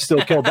sheet and I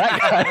still killed that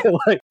guy.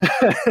 Like,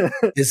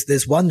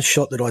 There's one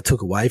shot that I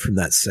took away from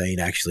that scene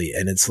actually,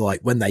 and it's like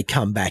when they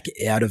come back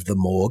out of the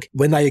morgue,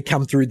 when they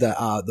come through the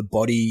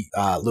body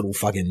little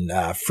fucking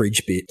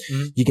fridge bit,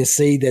 you can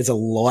see there's a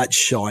light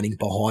shining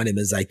behind him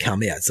as they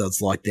come out. So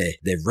it's like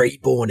they're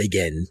reborn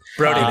again.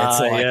 Brody, And it's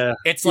like, yeah.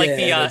 it's like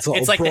it's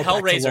it's like the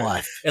brought back to Hellraiser.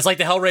 life. It's like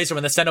the Hellraiser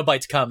when the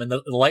Cenobites come and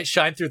the lights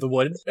shine through the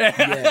wood.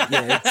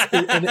 Yeah,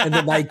 and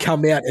then they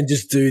come out and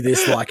just do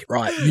this like,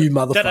 right, you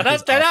motherfuckers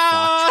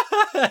are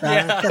fucked.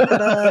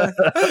 Yeah.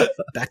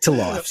 Back to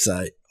life.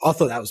 So I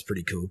thought that was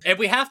pretty cool. And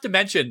we have to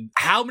mention,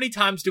 how many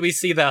times do we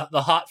see the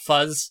Hot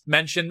Fuzz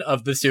mention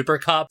of the Super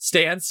Cop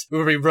stance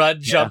where we run,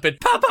 jump, and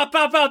pow, pow,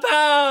 pow, pow,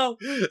 pow.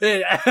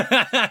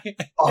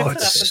 Oh,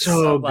 it's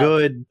so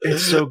good.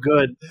 It's so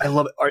good. I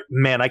love it.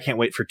 Man, I can't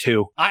wait for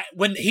 2.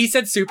 When he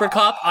said Super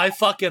Cop, I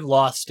fucking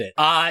lost it.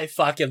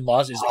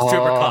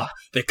 Super Cop,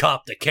 the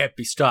cop that can't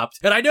be stopped.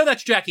 And I know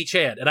that's Jackie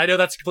Chan, and I know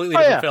that's a completely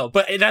different film,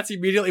 but that's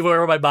immediately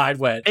where my mind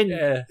went.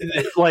 And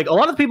like a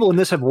lot of people in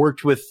this have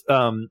worked with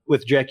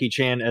Jackie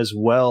Chan design as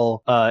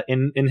well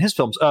in his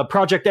films.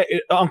 Project A,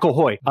 Uncle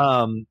Hoy,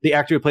 the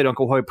actor who played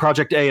Uncle Hoy,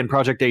 Project A and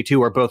Project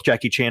A2 are both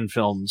Jackie Chan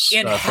films.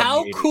 And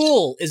how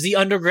cool is the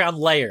underground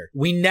layer?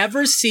 We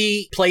never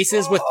see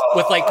places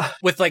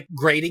with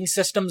grading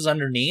systems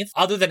underneath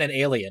other than an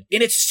Alien.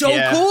 And it's so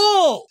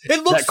cool.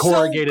 It looks that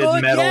corrugated so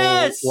good.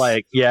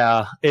 metal,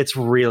 yes. It's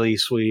really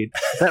sweet.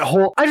 That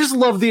whole, I just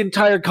love the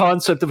entire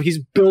concept of he's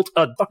built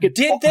a fucking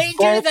Did they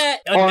do that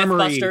on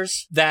armory.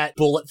 Mythbusters? That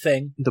bullet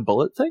thing? The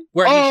bullet thing?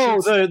 Where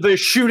the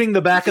shooting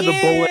the back of the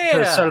bullet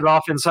to set it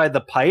off inside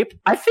the pipe?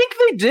 I think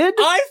they did.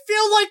 I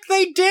feel like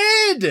they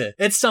did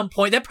at some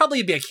point. That'd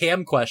probably be a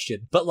Cam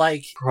question, but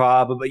like...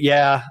 Probably,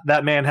 yeah.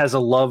 That man has a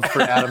love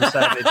for Adam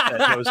Savage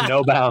that knows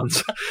no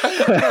bounds.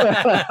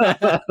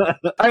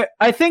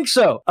 I think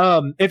so.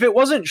 If it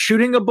wasn't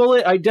shooting a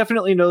bullet, I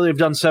definitely know they've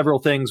done several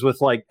things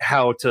with like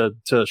how to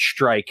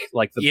strike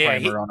like the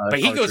primer on a but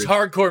he goes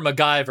hardcore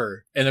MacGyver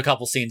in a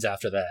couple scenes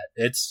after that.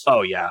 It's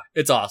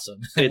awesome.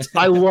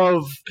 I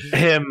love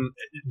him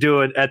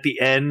doing at the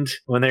end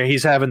when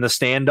he's having the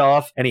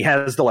standoff and he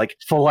has the like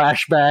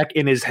flashback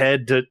in his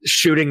head to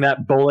shooting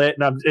that bullet,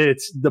 and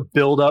it's the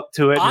build up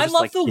to it. I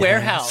love the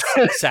warehouse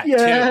set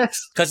too,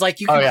 because like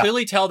you can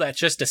clearly tell that's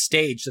just a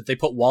stage that they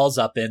put walls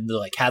up in to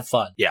like have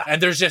fun. Yeah,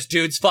 and there's just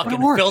dudes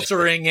fucking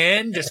filtering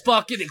in, just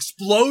fucking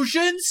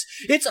explosions.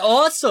 It's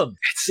awesome.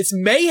 It's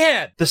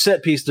mayhem. The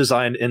set piece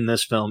design in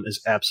this film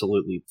is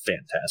absolutely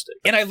fantastic,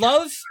 and I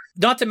love.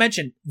 Not to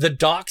mention the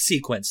dock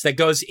sequence that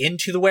goes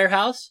into the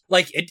warehouse.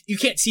 Like, you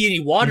can't see any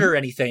water or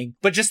anything,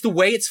 but just the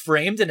way it's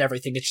framed and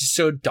everything, it's just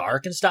so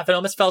dark and stuff. It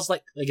almost feels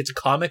like it's a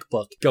comic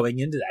book going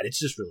into that. It's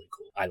just really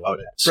cool. I love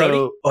it.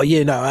 So,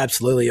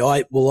 absolutely.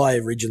 I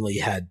originally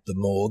had the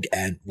morgue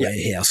and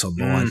warehouse on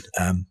mine.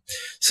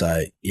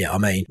 So, yeah, I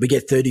mean, we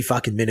get 30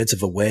 fucking minutes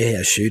of a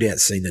warehouse shootout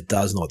scene that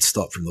does not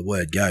stop from the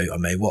word go. I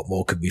mean, what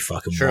more could we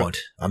fucking want?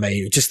 I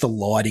mean, just the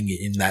lighting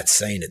in that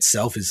scene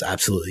itself is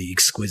absolutely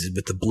exquisite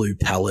with the blue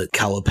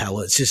color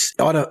palette. It's just,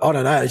 I don't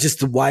know. It's just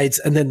the way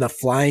and then the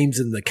flames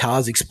and the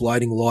cars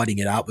exploding, lighting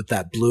it up with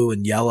that blue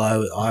and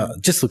yellow.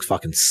 It just looks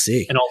fucking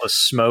sick. And all the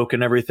smoke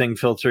and everything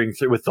filtering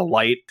through with the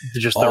light,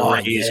 just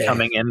the rays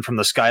coming in from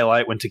the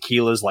skylight when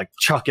Tequila's like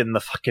chucking the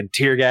fucking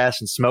tear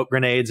gas and smoke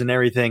grenades and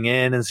everything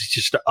in. And it's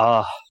just,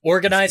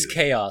 organized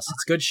chaos.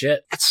 It's good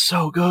shit. It's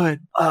so good.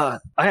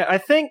 I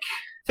think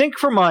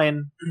for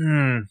mine,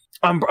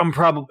 I'm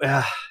probably,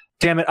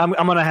 damn it. I'm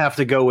going to have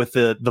to go with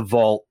the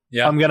vault.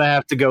 Yeah. I'm going to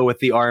have to go with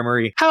the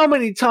armory. How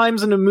many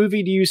times in a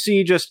movie do you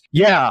see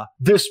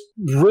this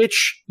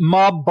rich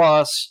mob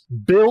boss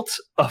built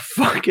a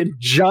fucking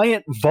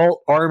giant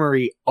vault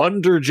armory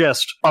under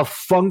just a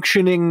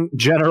functioning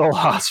general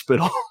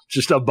hospital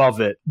just above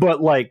it?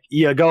 But like,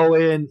 you go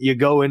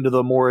into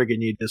the morgue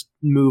and you just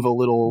move a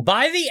little.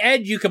 By the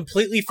end, you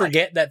completely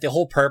forget that the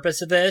whole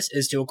purpose of this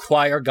is to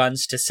acquire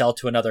guns to sell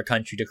to another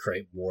country to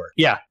create war.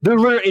 Yeah.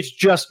 It's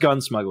just gun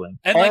smuggling.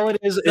 And all it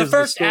is the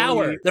first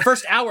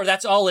hour,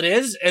 that's all it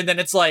is. And then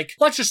it's like,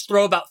 let's just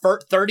throw about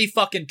 30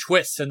 fucking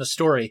twists in the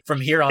story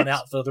from here on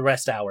out for the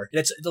rest hour.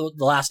 It's the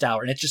last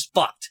hour, and it's just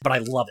fucked, but I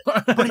love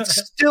it. But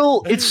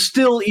it's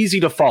still easy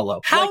to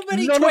follow. How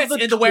many twists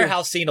in the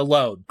warehouse scene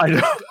alone? I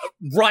know.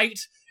 Right?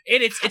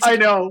 It's I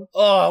know.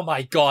 Oh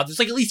my God. There's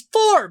like at least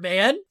 4,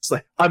 man. It's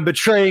like, I'm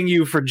betraying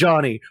you for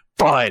Johnny.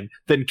 Fine,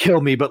 then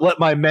kill me, but let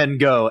my men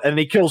go. And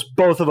he kills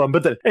both of them.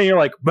 And you're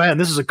like, man,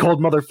 this is a cold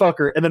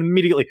motherfucker. And then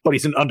immediately, but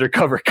he's an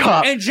undercover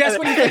cop. And just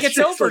when you think it's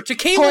over, like,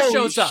 Tequila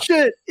shows up.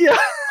 Shit. Yeah.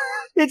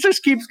 It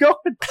just keeps going.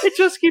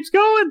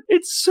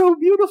 It's so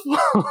beautiful.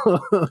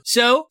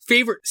 So,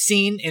 favorite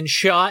scene and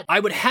shot? I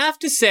would have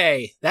to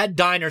say that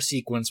diner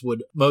sequence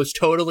would most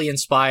totally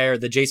inspire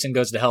the Jason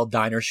Goes to Hell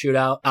diner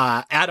shootout.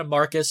 Adam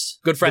Marcus,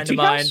 good friend of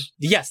mine.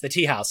 Yes, the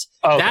tea house.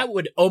 Oh, that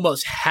would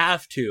almost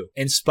have to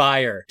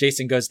inspire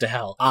Jason Goes to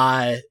Hell.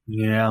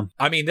 Yeah.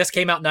 I mean, this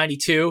came out in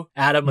 92.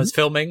 Adam was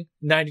filming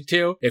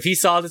 92. If he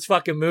saw this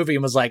fucking movie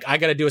and was like, I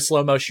gotta do a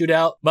slow-mo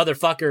shootout,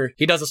 motherfucker,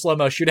 he does a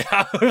slow-mo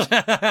shootout.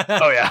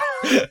 Oh, yeah.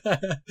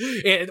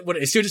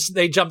 As soon as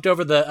they jumped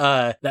over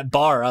the that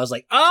bar, I was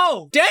like,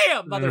 "Oh,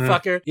 damn,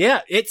 motherfucker!"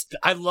 Yeah,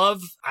 I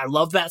love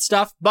that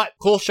stuff. But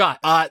cool shot.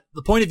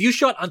 The point of view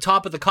shot on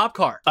top of the cop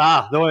car.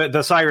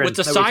 The siren with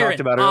the siren.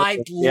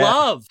 I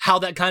love how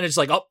that kind of just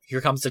like, oh,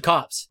 here comes the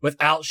cops,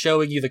 without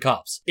showing you the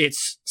cops.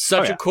 It's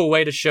such a cool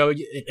way to show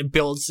you. It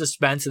builds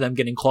suspense of them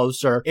getting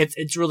closer.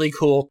 It's really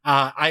cool.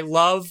 I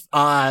love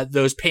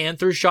those pan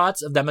through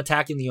shots of them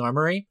attacking the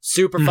armory.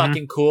 Super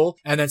fucking cool.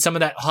 And then some of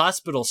that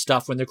hospital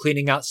stuff when they're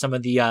cleaning out some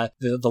of the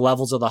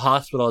levels of the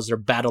hospital as they're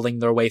battling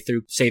their way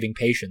through saving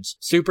patients.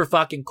 Super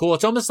fucking cool.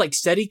 It's almost like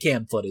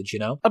Steadicam footage, you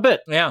know? A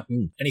bit. Yeah.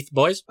 Any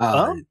boys?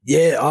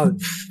 Yeah.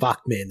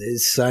 Fuck, man.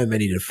 There's so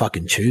many to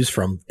fucking choose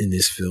from in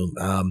this film.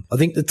 I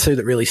think the two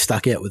that really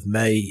stuck out with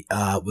me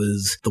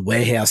was the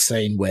warehouse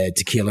scene where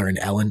Tequila and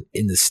Alan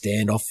in the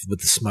standoff with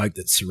the smoke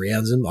that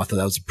surrounds them. I thought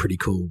that was a pretty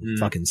cool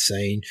fucking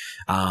scene.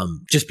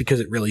 Just because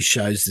it really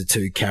shows the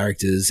two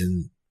characters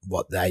and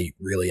what they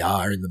really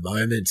are in the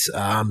moment.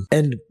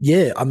 And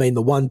yeah, I mean,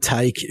 the one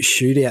take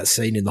shootout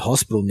scene in the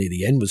hospital near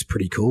the end was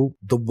pretty cool.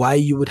 The way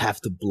you would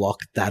have to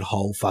block that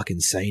whole fucking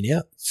scene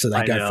out. So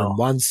they go from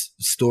one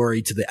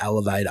story to the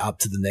elevator up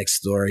to the next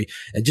story.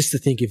 And just to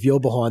think, if you're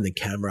behind the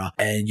camera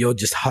and you're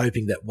just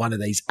hoping that one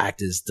of these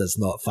actors does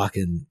not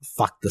fucking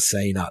fuck the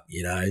scene up,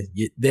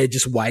 they're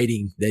just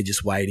waiting.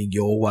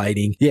 You're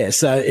waiting. Yeah.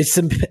 So it's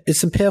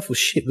some powerful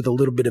shit with a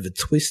little bit of a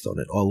twist on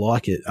it. I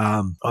like it.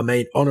 I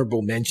mean,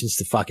 honorable mentions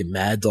to fucking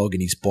Mad Dog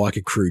and his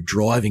biker crew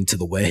driving to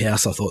the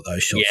warehouse. I thought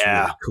those shots were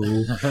really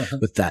cool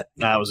with that.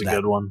 That was a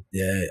good one.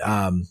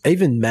 Yeah.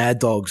 Even Mad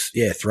Dog's,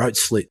 throat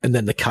slit and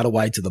then the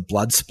cutaway to the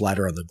blood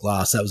splatter on the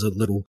glass. That was a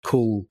little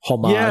cool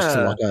homage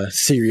to like a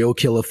serial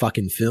killer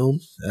fucking film.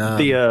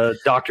 The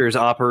doctor's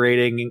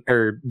operating,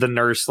 or the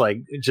nurse like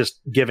just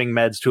giving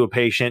meds to a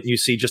patient. You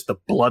see just the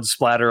blood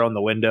splatter on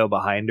the window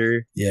behind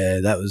her. Yeah,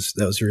 that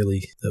was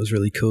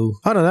really cool.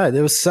 I don't know.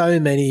 There were so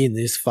many in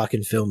this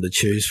fucking film to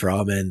choose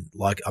from, and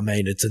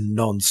it's a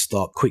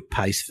non-stop,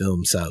 quick-paced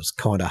film, so it's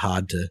kind of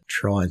hard to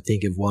try and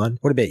think of one.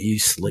 What about you,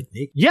 Slick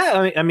Nick?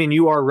 Yeah, I mean,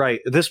 you are right.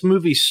 This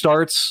movie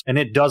starts and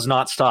it does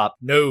not stop.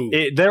 No,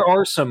 there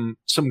are some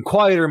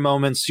quieter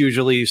moments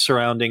usually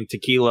surrounding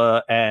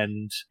Tequila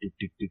and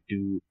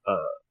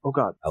oh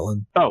God,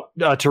 Ellen. Oh,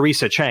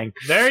 Teresa Chang.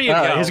 There you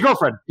go. His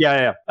girlfriend.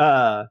 Yeah.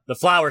 The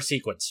flower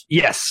sequence.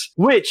 Yes.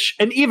 Which,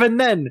 and even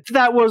then,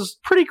 that was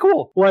pretty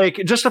cool.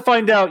 Like, just to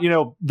find out,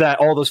 that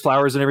all those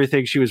flowers and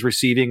everything she was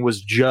receiving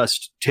was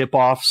just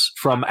tip-offs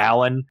from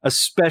Alan,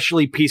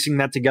 especially piecing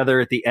that together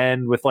at the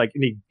end with, like,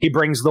 he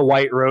brings the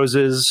white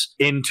roses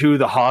into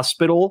the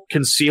hospital,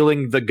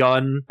 concealing the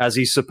gun as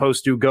he's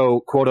supposed to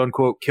go,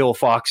 quote-unquote, kill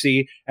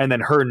Foxy, and then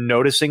her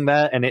noticing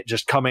that and it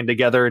just coming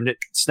together and it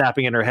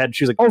snapping in her head.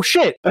 She's like, oh,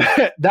 shit.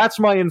 That's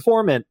my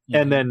informant.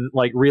 And then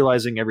like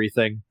realizing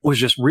everything was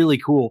just really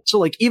cool. So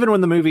like even when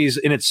the movie's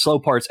in its slow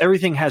parts,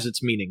 everything has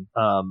its meaning.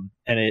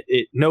 And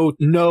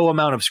no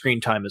amount of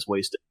screen time is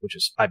wasted, which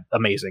is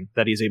amazing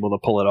that he's able to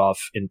pull it off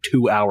in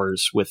 2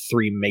 hours with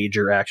 3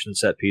 major action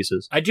set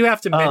pieces. I do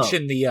have to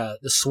mention the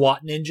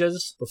SWAT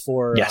ninjas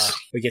before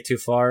we get too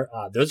far.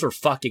 Those were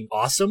fucking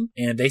awesome,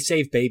 and they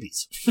save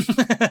babies.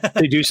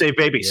 They do save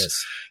babies.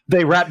 Yes.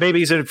 They wrap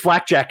babies in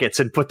flak jackets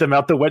and put them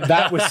out the window.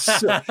 That was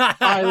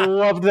I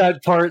loved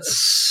that part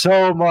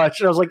so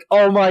much. I was like,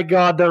 oh my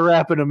God, they're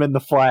wrapping them in the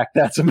flak.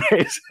 That's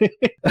amazing.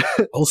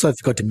 Also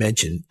forgot to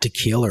mention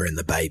Tequila in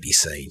the baby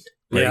scene.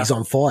 Where he's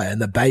on fire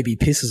and the baby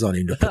pisses on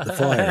him to put the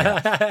fire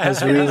out.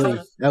 That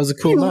was a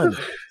cool moment.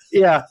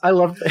 Yeah, I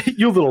love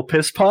you, little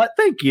piss pot.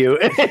 Thank you.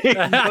 He goes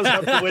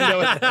out the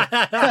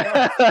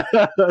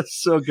window.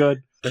 That's so good.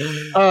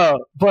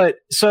 But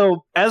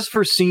so as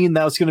for scene,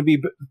 that was going to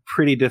be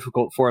pretty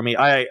difficult for me.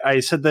 I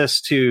said this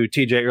to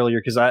TJ earlier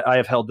because I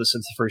have held this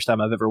since the first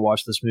time I've ever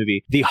watched this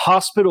movie. The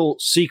hospital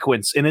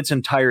sequence in its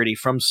entirety,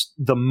 from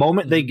the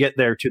moment they get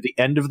there to the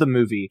end of the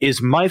movie,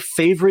 is my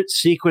favorite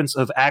sequence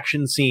of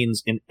action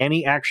scenes in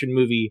any action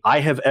movie I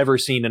have ever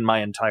seen in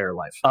my entire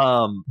life.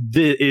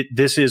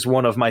 This is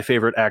one of my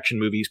favorite action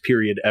movies,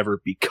 period,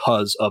 ever,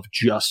 because of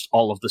just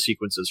all of the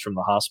sequences from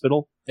the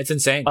hospital. It's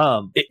insane.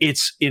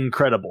 It's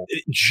incredible.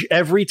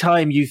 Every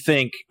time you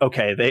think,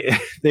 okay,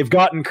 they've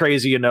gotten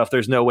crazy enough,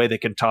 there's no way they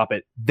can top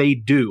it, they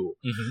do.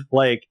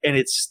 Like, and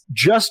it's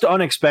just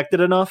unexpected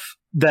enough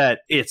that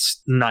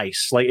it's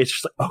nice. Like, it's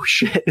just like, oh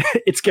shit,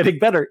 it's getting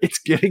better. It's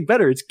getting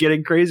better. It's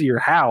getting crazier.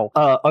 How?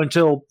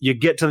 Until you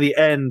get to the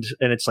end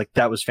and it's like,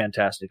 that was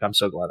fantastic. I'm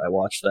so glad I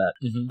watched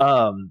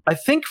that. I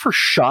think for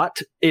shot,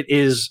 it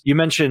is, you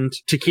mentioned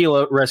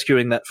Tequila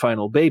rescuing that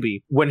final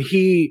baby. When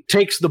he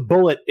takes the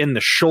bullet in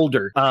the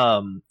shoulder,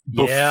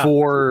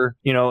 before,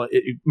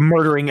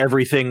 murdering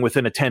everything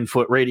within a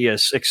 10-foot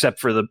radius, except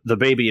for the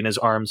baby in his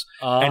arms.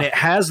 And it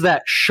has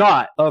that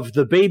shot of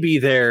the baby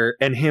there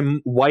and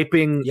him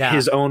wiping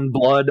his own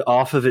blood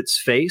off of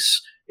its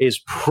face is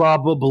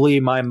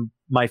probably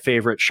my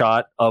favorite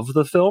shot of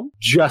the film,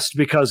 just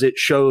because it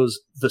shows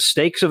the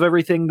stakes of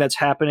everything that's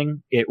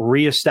happening. It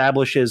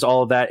reestablishes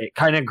all of that. It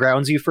kind of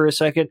grounds you for a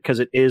second because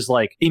it is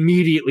like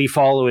immediately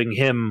following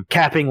him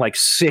capping like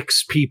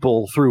 6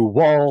 people through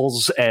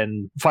walls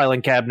and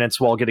filing cabinets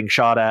while getting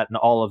shot at and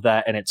all of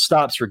that. And it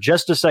stops for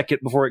just a second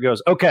before it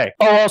goes, okay,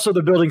 oh, also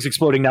the building's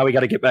exploding. Now we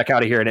got to get back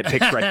out of here. And it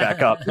picks right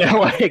back up.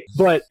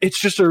 But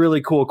it's just a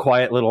really cool,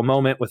 quiet little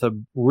moment with a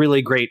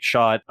really great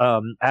shot.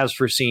 As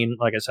for scene,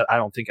 like I said, I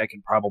don't think I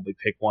can probably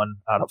pick one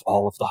out of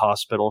all of the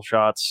hospital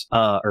shots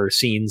or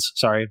scenes.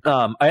 Sorry.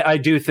 I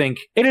do think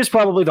it is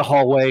probably the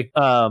hallway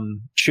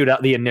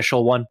shootout, the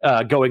initial one,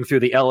 going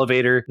through the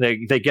elevator.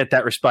 They get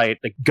that respite,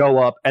 they go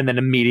up, and then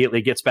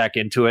immediately gets back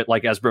into it.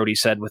 Like as Brody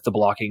said, with the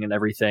blocking and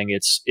everything,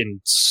 it's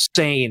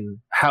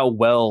insane how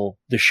well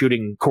the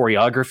shooting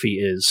choreography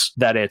is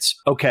that it's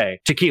okay,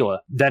 Tequila,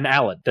 then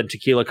Alan, then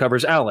Tequila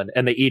covers Alan,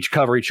 and they each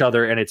cover each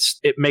other, and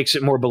it makes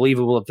it more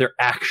believable if they're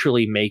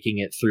actually making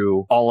it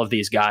through all of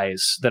these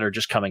guys that are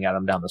just coming at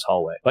them down this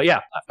hallway. But yeah,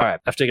 all right,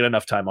 I've taken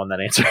enough time on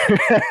that answer.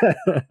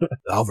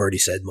 I've already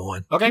said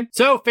mine. Okay,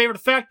 so favorite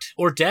effect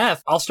or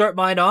death? I'll start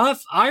mine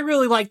off. I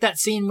really like that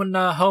scene when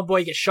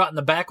Homeboy gets shot in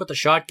the back with a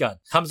shotgun.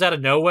 Comes out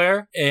of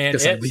nowhere, and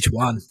Which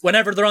one?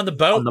 whenever they're on the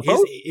boat,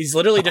 he's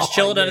literally just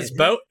chilling on his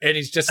boat, and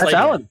he's just That's like,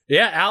 Alan.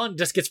 Yeah, Alan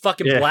just gets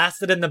fucking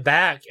blasted in the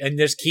back, and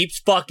just keeps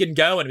fucking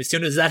going. As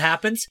soon as that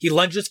happens, he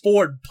lunges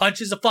forward,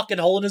 punches a fucking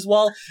hole in his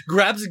wall,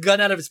 grabs a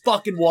gun out of his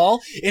fucking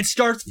wall, and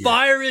starts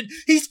firing.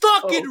 He's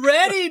fucking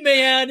ready,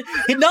 man.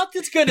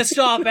 Nothing's gonna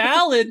stop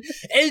Alan.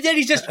 And then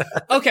he's just,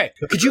 okay,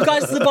 could you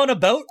guys live on a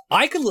boat?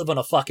 I could live on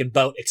a fucking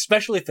boat,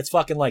 especially if it's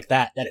fucking like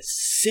that. That is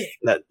sick.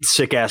 That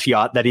sick ass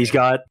yacht that he's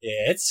got.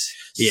 It's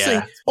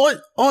Yeah.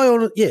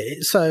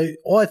 So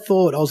I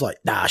thought, I was like,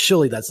 nah,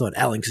 surely that's not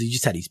Alan because he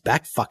just had his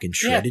back fucking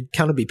shredded.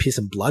 Can't be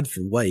pissing blood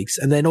for weeks.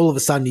 And then all of a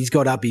sudden he's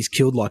got up, he's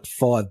killed like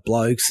 5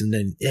 blokes, and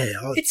then,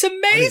 it's I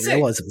didn't amazing.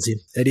 realize it was him.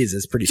 It is,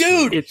 it's pretty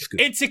Dude, it's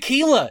good. and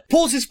Tequila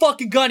pulls his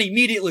fucking gun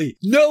immediately.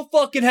 No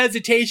fucking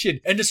hesitation.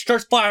 And just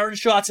starts firing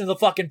shots into the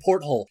fucking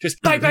porthole.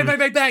 Just bang, bang, bang,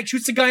 bang, bang.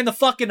 Shoots the guy in the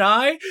fucking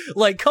eye.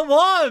 Like, come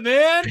on,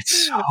 man.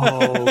 It's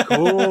so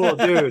cool,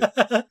 dude.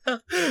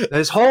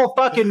 This whole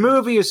fucking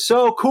movie is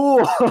so cool.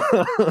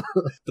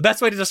 The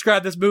best way to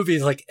describe this movie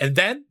is like, and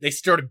then they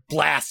started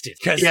blasting.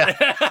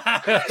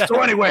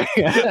 So anyway,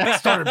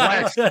 started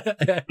blasting.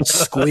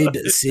 Squid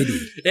City.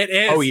 It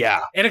is. Oh,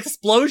 yeah. And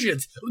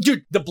explosions.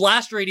 Dude, the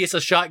blast radius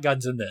of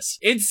shotguns in this.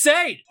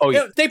 Insane. Oh,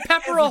 yeah. They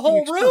pepper a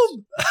whole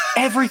room.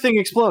 Everything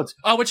explodes.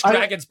 Oh, it's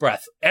Dragon's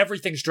Breath.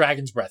 Everything's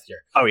Dragon's Breath here.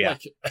 Oh, yeah.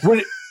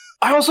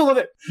 I also love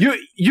it.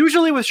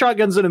 Usually with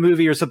shotguns in a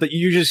movie or something, you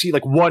usually see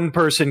like one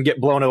person get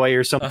blown away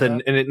or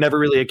something, and it never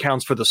really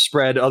accounts for the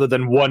spread other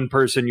than one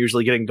person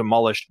usually getting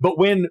demolished. But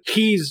when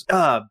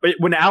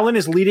when Alan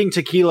is leading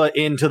Tequila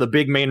into the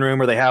big main room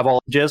where they have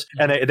all the jizz,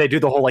 and they do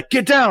the whole like,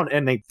 get down,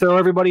 and they throw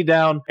everybody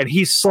down, and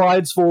he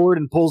slides forward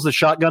and pulls the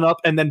shotgun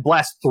up and then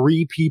blasts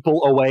 3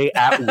 people away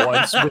at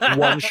once with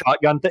one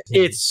shotgun.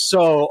 It's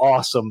so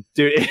awesome,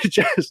 dude.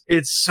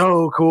 It's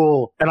so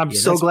cool. And I'm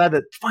so glad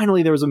that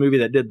finally there was a movie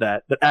that did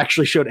that actually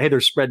showed, hey,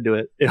 there's spread to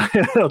it.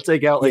 It'll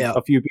take out like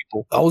a few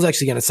people. I was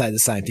actually going to say the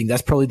same thing.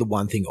 That's probably the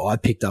one thing I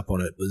picked up on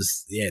it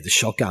was, the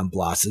shotgun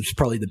blast. It's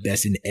probably the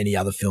best in any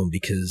other film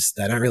because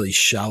they don't really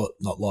show it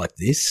not like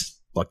this.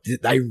 Like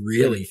they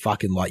really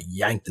fucking like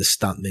yank the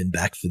stuntmen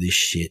back for this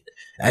shit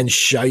and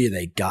show you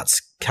their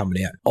guts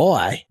coming out.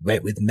 I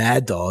went with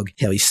Mad Dog,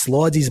 how he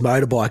slides his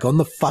motorbike on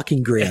the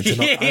fucking ground to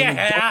not only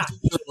dodge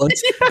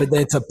bullets, but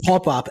then to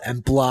pop up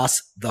and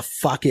blast the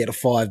fuck out of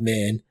 5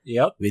 men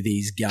with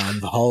his gun.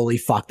 Holy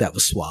fuck, that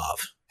was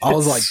suave. I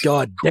was like,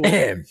 God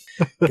damn,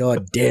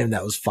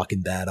 that was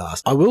fucking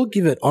badass. I will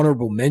give an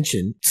honorable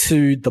mention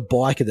to the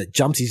biker that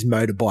jumps his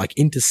motorbike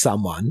into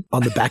someone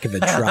on the back of a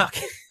truck.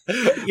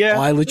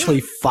 I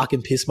literally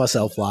fucking pissed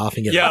myself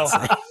laughing at that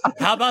scene.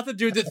 How about the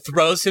dude that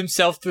throws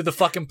himself through the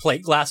fucking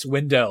plate glass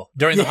window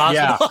during the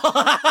hospital?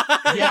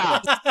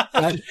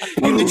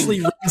 He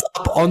literally runs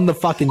up on the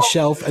fucking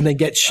shelf and then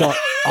gets shot.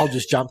 I'll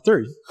just jump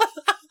through.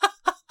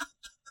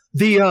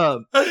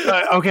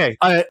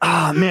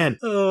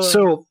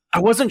 So I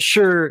wasn't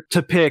sure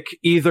to pick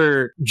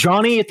either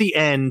Johnny at the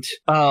end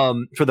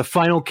for the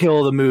final kill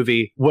of the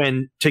movie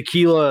when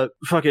Tequila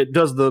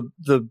does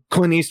the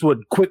Clint Eastwood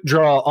quick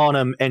draw on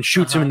him and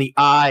shoots him in the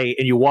eye,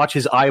 and you watch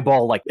his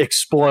eyeball like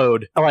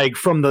explode like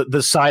from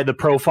the side, the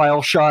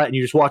profile shot, and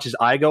you just watch his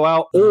eye go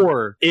out,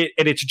 or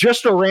it's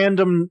just a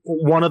random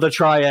one of the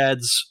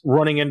triads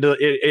running into it.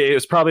 It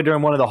was probably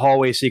during one of the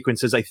hallway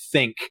sequences, I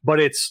think, but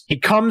he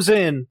comes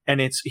in and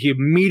he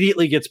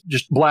immediately gets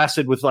just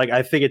blasted with like,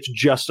 I think it's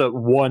just a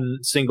one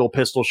single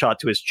pistol shot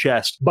to his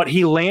chest, but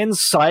he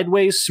lands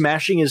sideways,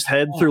 smashing his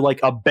head through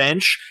like a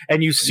bench,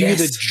 and you see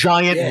the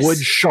giant wood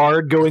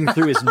shard going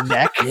through his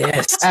neck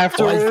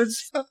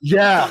afterwards.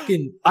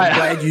 I'm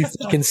glad you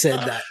fucking said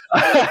that.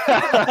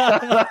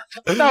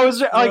 That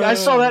was like, I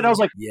saw that and I was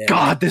like,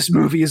 God, this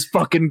movie is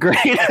fucking great.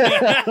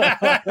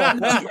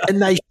 And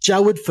they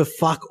show it for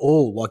fuck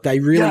all. Like they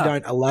really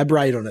don't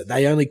elaborate on it.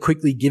 They only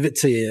quickly give it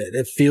to you.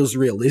 It feels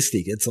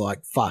realistic. It's like,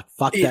 fuck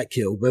that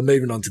kill. We're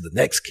moving on to the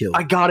next kill.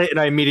 I got it, and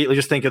I immediately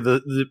just think of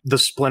the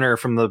splinter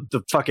from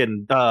the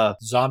fucking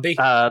zombie,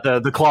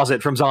 the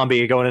closet from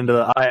Zombie going into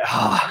the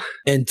eye.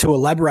 And to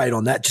elaborate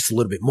on that just a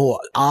little bit more,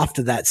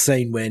 after that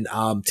scene when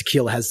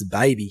Tequila has the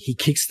baby, he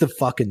kicks the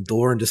fucking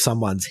door into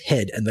someone's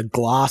head, and the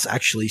glass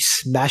actually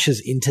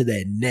smashes into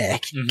their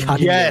neck,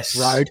 cutting their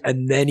throat,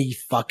 and then he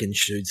fucking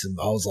shoots them.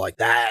 I was like,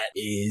 that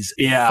is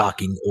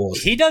fucking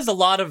awesome. He does a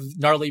lot of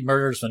gnarly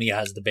murders when he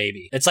has the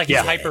baby. It's like he's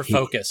hyper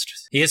focused.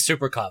 He is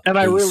super cop. And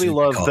I really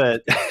love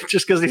that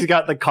just because he's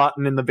got the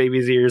cotton in the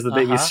baby's ears, the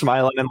baby's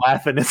smiling and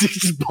laughing as he's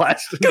just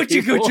blasting go,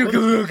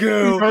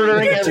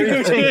 murdering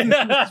everything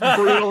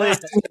brutally.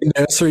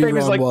 Nursery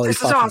rhyme like, while he this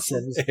is fucking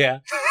awesome. says. Yeah.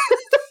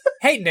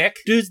 Hey, Nick,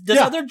 does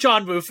Yeah. other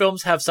John Woo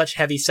films have such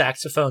heavy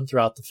saxophone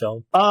throughout the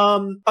film?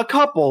 A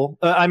couple.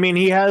 I mean,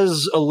 he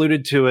has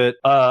alluded to it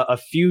a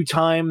few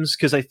times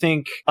because I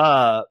think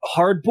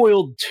Hard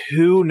Boiled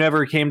 2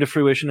 never came to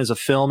fruition as a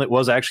film. It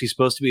was actually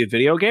supposed to be a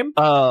video game.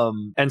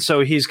 And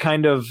so he's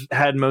kind of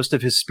had most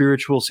of his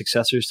spiritual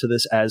successors to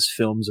this as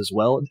films as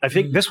well. I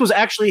think this was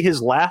actually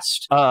his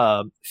last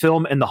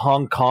film in the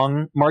Hong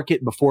Kong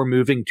market before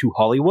moving to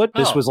Hollywood.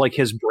 This was like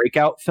his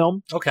breakout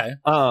film. Okay.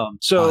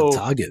 So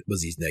Target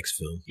was his next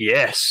film.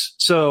 yes.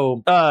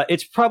 So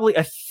it's probably,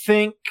 I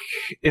think,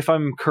 if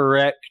I'm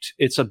correct,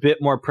 it's a bit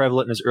more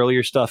prevalent in his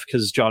earlier stuff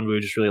because John Woo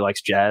just really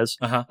likes jazz.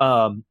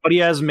 But he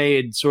has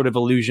made sort of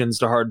allusions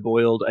to Hard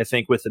Boiled, I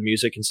think, with the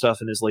music and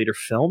stuff in his later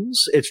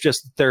films. It's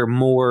just they're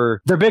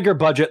bigger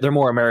budget, they're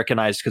more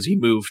Americanized because he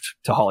moved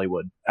to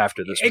Hollywood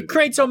after this movie. It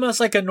creates almost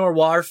like a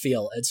noir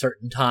feel at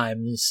certain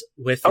times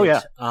with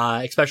it,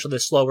 especially the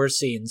slower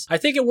scenes. I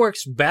think it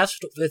works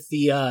best with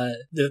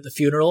the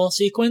funeral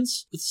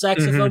sequence with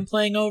saxophone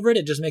playing over it.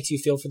 It just makes you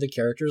feel for the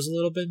characters a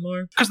little bit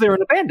more. Because they were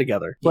in a band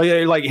together.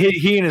 Like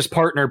he and his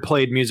partner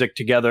played music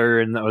together,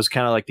 and that was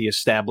kind of like the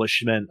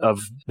establishment of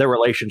their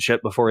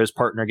relationship before his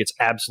partner gets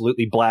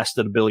absolutely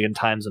blasted a billion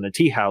times in a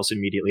tea house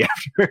immediately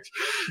after.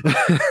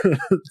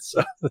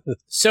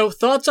 So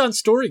thoughts on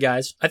story,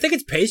 guys? I think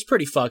it's paced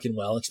pretty fucking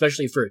well,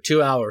 especially for a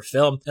 2-hour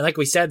film. And like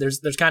we said, there's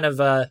kind of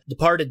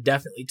Departed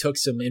definitely took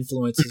some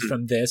influences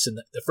from this, and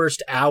the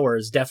first hour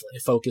is definitely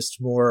focused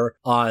more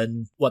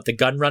on the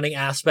gun running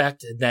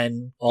aspect, and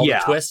then all the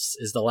twists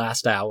is the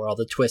last hour, all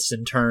the twists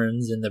and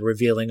turns and the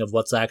revealing of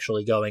what's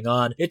actually going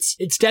on. It's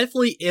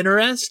definitely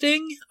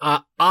interesting.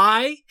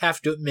 I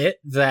have to admit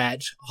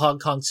that Hong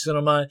Kong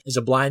cinema is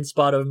a blind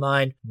spot of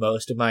mine.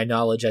 Most of my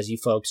knowledge, as you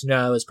folks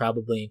know, is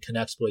probably in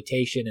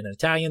Conexploitation and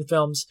Italian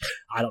films.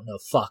 I don't know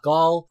fuck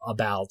all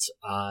about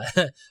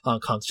Hong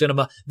Kong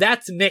cinema.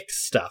 That's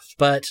Nick's stuff,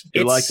 but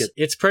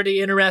it's pretty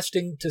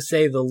interesting to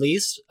say the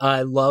least.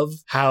 I love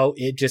how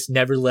it just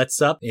never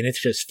lets up, and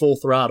it's just full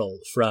throttle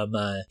from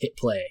hit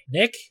play.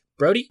 Nick?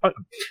 Brody?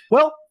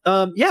 Well,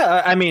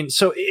 I mean,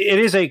 so it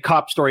is a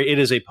cop story. It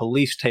is a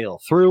police tale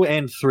through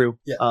and through,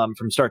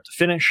 from start to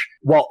finish,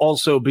 while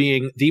also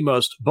being the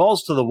most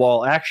balls to the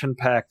wall, action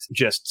packed,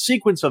 just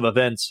sequence of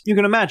events you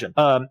can imagine.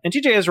 And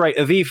TJ is right.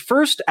 The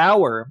first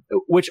hour,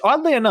 which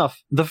oddly enough,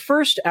 the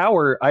first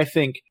hour, I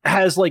think,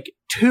 has like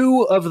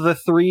 2 of the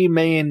 3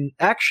 main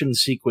action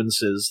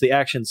sequences, the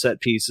action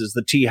set pieces,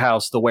 the tea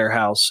house, the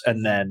warehouse,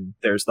 and then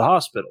there's the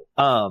hospital.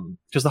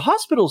 Because the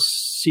hospital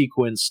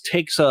sequence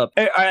takes up,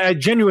 I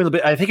genuinely,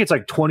 I think it's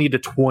like 20 to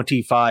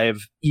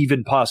 25,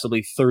 even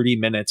possibly 30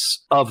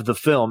 minutes of the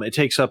film. It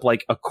takes up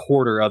like a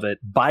quarter of it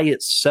by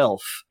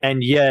itself.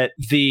 And yet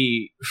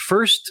the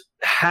first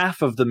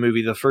half of the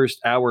movie, the first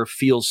hour,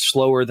 feels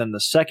slower than the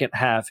second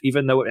half,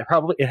 even though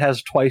it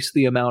has twice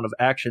the amount of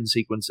action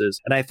sequences.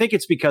 And I think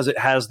it's because it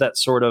has that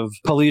sort of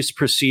police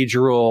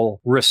procedural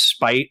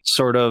respite,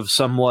 sort of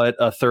somewhat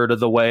a third of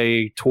the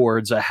way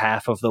towards a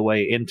half of the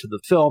way into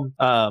the film,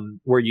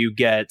 where you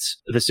get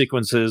the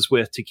sequences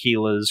with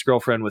Tequila's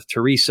girlfriend, with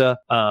Teresa,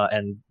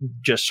 and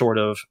just sort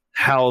of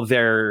how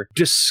they're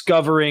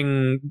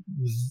discovering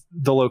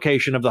the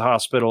location of the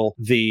hospital,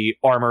 the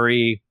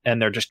armory,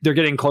 and they're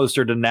getting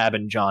closer to Nab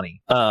and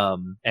Johnny,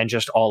 and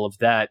just all of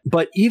that.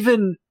 But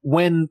even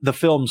when the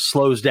film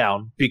slows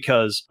down,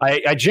 because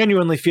I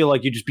genuinely feel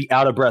like you'd just be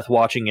out of breath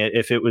watching it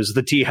if it was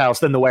the tea house,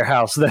 then the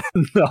warehouse, then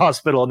the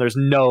hospital, and there's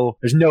no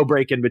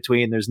break in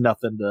between. There's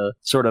nothing to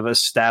sort of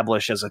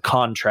establish as a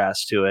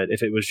contrast to it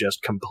if it was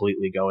just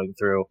completely going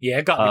through. Yeah,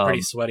 it got me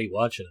pretty sweaty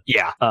watching it.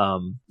 Yeah.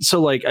 So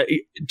like,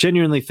 I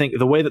genuinely think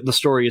the way that the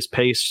story is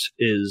paced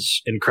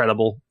is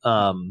incredible.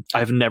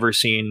 I've never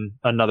seen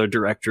another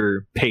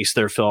director pace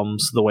their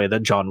films the way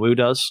that John Woo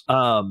does.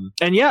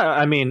 And yeah,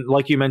 I mean,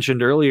 like you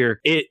mentioned earlier,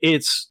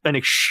 it's an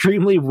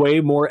extremely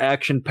way more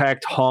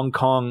action-packed Hong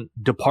Kong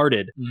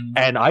Departed.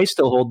 And I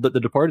still hold that The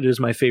Departed is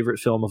my favorite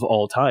film of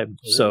all time.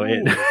 So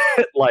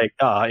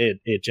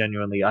it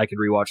genuinely, I could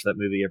rewatch that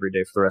movie every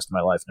day for the rest of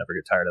my life, never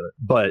get tired of it.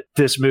 But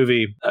this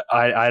movie,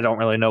 I don't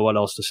really know what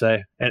else to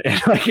say. And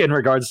like in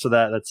regards to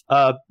that,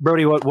 that's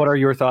Brody, what are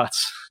your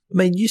thoughts? I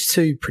mean, you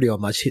two pretty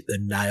much hit the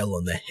nail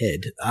on the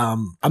head.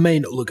 I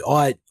mean, look,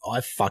 I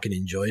fucking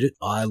enjoyed it.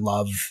 I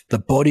love the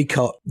body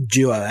cop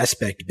duo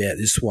aspect about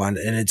this one,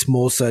 and it's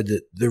more so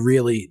that they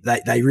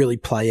really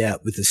play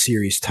out with a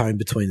serious tone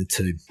between the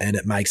two, and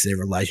it makes their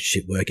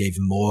relationship work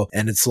even more.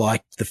 And it's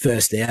like the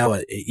first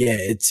hour,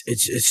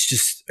 it's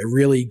just a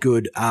really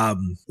good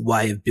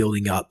way of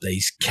building up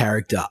these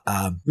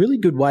really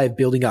good way of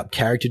building up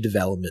character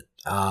development.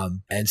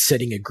 And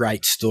setting a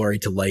great story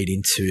to lead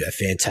into a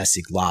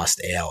fantastic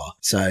last hour.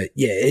 So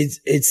yeah,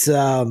 it's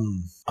I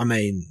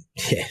mean,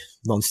 yeah,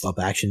 non-stop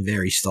action,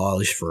 very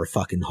stylish for a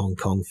fucking Hong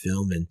Kong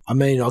film. And I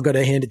mean, I got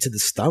to hand it to the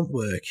stunt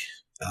work.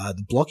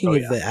 The blocking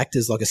of the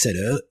actors, like I said,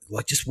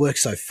 just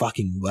works so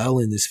fucking well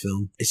in this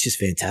film. It's just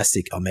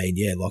fantastic. I mean,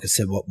 yeah, like I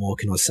said, what more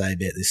can I say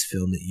about this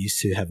film that you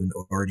two haven't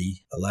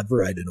already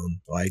elaborated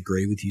on? I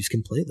agree with you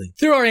completely.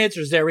 Through our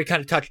answers there, we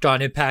kind of touched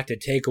on impact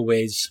and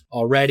takeaways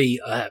already.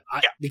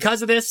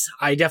 Because of this,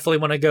 I definitely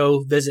want to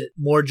go visit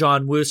more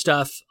John Woo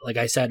stuff. Like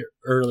I said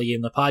early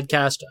in the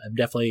podcast, I'm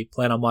definitely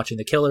planning on watching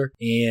The Killer.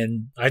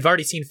 And I've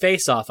already seen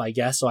Face Off, I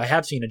guess, so I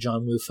have seen a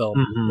John Woo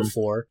film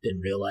before.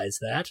 Didn't realize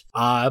that.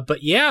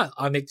 But yeah,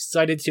 I'm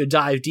excited to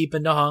dive deep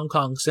into Hong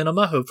Kong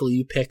cinema. Hopefully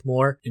you pick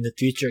more in the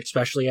future,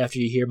 especially after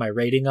you hear my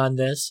rating on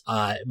this.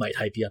 It might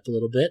hype you up a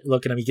little bit.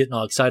 Looking at me getting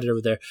all excited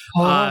over there.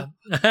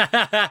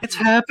 It's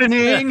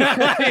happening.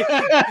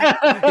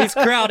 He's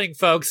crowding,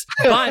 folks.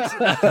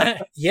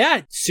 But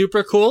yeah,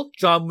 super cool.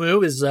 John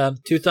Woo is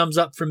 2 thumbs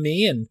up from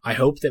me, and I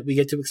hope that we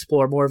get to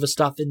explore more of his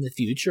stuff in the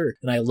future.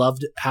 And I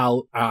loved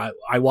how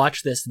I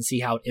watched this and see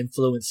how it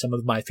influenced some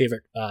of my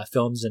favorite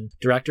films and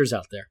directors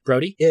out there.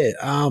 Brody? Yeah,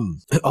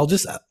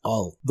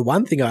 the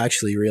one thing I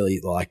actually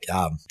really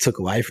took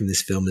away from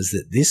this film is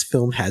that this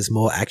film has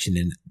more action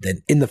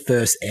in the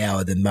first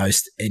hour than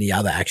most any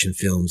other action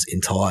films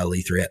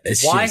entirely throughout.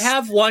 Why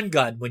have one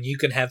gun when you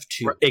can have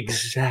 2?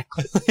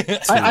 Exactly.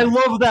 I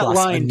love that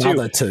line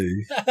too.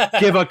 2.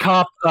 Give a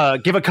cop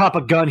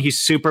a gun. He's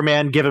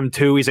Superman. Give him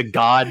 2. He's a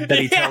god. That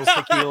he tells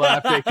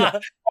Tequila after.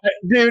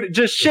 Dude,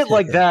 just shit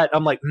like that.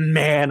 I'm like,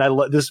 man, I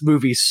love this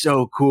movie.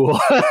 So cool.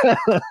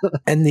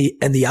 And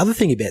the other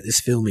thing about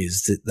this film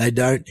is that they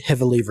don't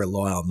heavily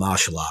rely on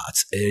martial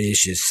arts. It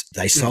is just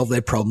they solve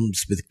their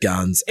problems with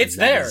guns. It's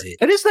there.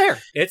 It is there.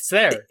 It's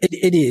there.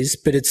 It is,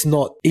 but it's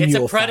not in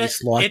your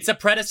face. It's a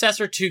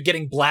predecessor to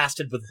getting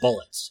blasted with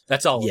bullets.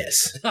 That's all.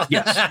 Yes.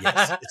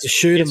 Yes. It's a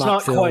shoot 'em up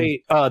It's not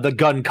quite the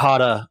gun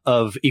kata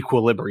of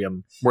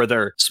Equilibrium, where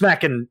they're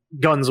smacking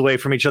guns away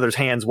from each other's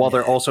hands while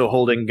they're also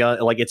holding gun.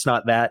 Like, it's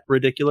not that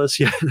ridiculous.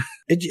 Yeah.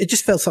 It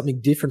just felt something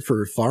different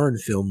for a foreign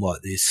film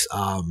like this.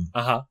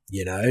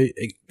 You know,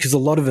 because a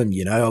lot of them,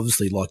 you know,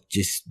 obviously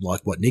just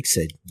like what Nick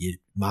said,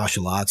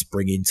 martial arts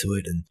bring into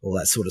it and all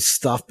that sort of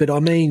stuff. But I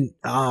mean,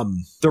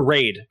 The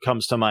Raid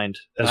comes to mind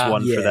as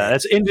one for that.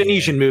 It's an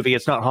Indonesian movie.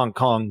 It's not Hong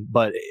Kong,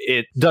 but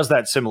it does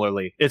that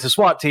similarly. It's a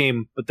SWAT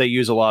team, but they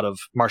use a lot of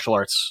martial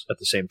arts at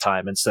the same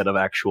time instead of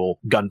actual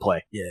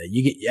gunplay. Yeah,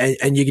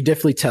 you can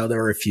definitely tell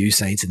there were a few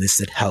scenes in this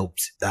that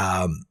helped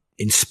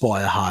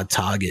inspire Hard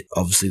Target,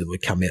 obviously, that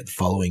would come out the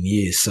following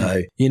year.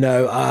 So,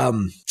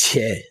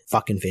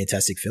 fucking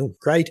fantastic film.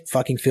 Great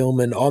fucking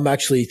film. And I'm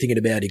actually thinking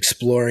about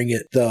exploring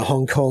the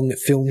Hong Kong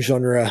film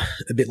genre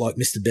a bit like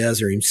Mr.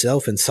 Bowser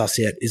himself and suss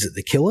out, is it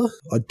The Killer?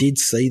 I did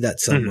see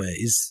that somewhere.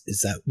 Is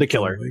that The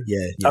Killer?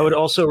 Yeah. I would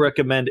also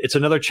recommend, it's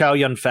another Chow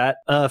Yun-Fat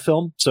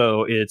film.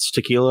 So it's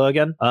Tequila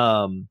again.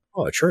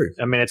 Oh, true.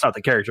 I mean, it's not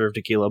the character of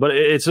Tequila, but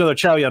it's another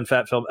Chow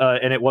Yun-Fat film,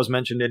 and it was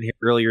mentioned in here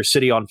earlier,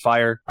 City on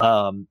Fire,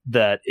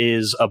 that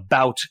is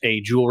about a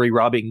jewelry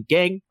robbing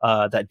gang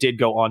that did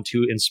go on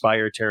to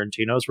inspire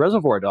Tarantino's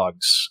Reservoir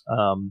Dogs.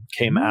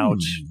 Came out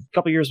a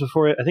couple years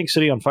before it. I think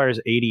City on Fire is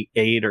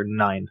 88 or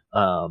 9,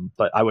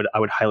 but I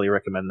would highly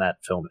recommend that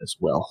film as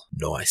well.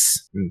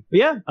 Nice.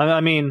 Yeah, I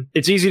mean,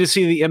 it's easy to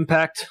see the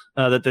impact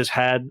that this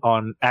had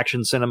on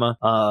action cinema,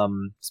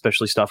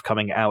 especially stuff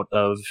coming out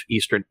of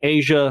Eastern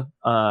Asia.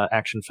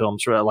 Action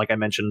films, like I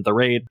mentioned, The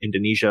Raid,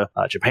 Indonesia,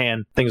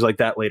 Japan, things like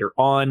that later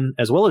on,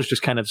 as well as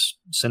just kind of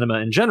cinema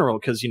in general,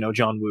 because, you know,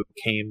 John Woo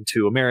came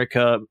to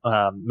America,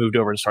 moved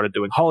over and started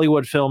doing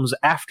Hollywood films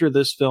after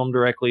this film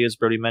directly. As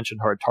Brody mentioned,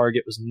 Hard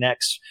Target was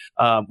next.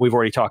 We've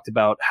already talked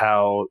about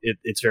how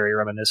it's very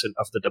reminiscent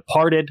of The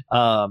Departed,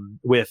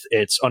 with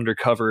its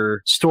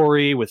undercover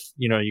story with,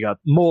 you know, you got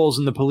moles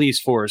in the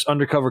police force,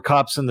 undercover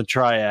cops in the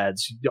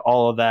triads,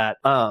 all of that.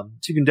 So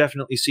you can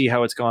definitely see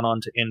how it's gone on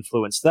to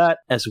influence that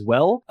as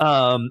well.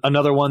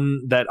 Another one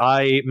that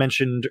I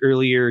mentioned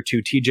earlier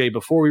to TJ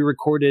before we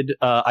recorded,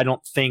 I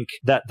don't think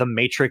that the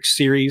Matrix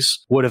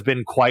series would have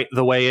been quite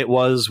the way it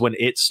was when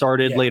it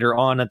started later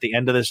on at the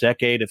end of this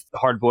decade if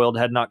Hard Boiled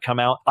had not come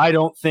out. I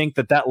don't think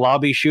that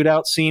lobby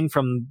shootout scene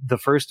from the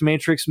first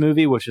Matrix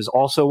movie, which is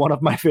also one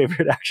of my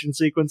favorite action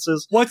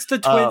sequences. What's the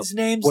twins'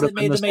 names that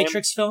made the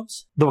Matrix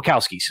films? The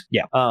Wachowskis,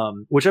 yeah.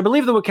 Which I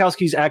believe the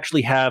Wachowskis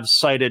actually have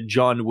cited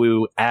John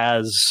Woo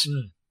as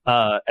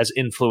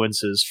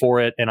influences for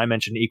it. And I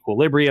mentioned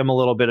Equilibrium a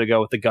little bit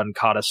ago with the gun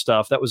kata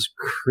stuff. That was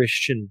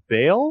Christian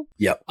Bale.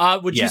 Yep.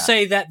 Would you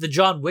say that the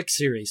John Wick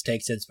series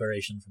takes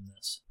inspiration from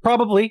this?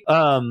 Probably.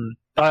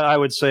 I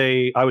would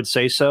say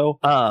so.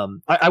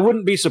 I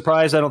wouldn't be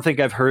surprised. I don't think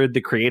I've heard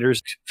the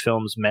creators'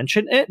 films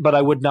mention it, but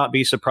I would not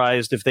be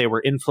surprised if they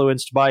were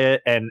influenced by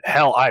it. And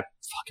hell, I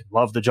fucking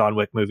love the John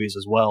Wick movies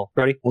as well.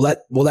 Ready?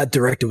 Well, that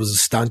director was a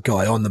stunt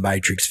guy on The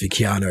Matrix for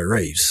Keanu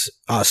Reeves.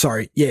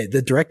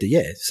 The director,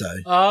 yeah. So.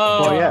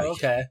 Oh, yeah.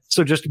 Okay.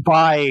 So just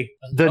by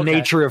the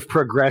nature of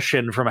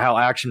progression from how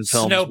action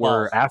films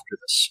were after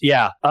this.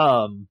 Yeah.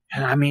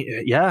 And I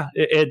mean, yeah,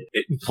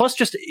 plus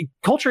just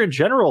culture in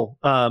general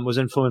was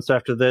influenced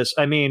after this.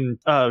 I mean,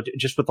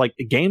 just with like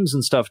games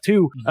and stuff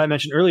too. I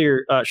mentioned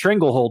earlier,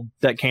 Stranglehold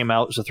that came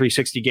out was a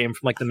 360 game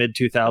from like the mid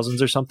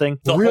 2000s or something.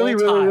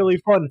 Really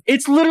fun.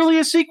 It's literally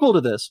a sequel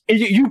to this.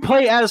 You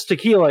play as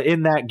Tequila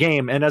in that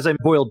game, and As I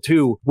Boiled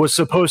 2 was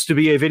supposed to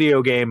be a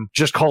video game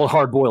just called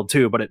Hard Boiled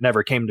 2, but it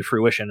never came to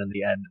fruition in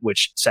the end,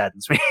 which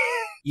saddens me.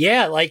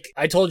 Yeah, like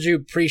I told you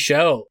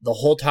pre-show, the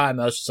whole time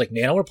I was just like,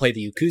 man, I want to play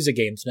the Yakuza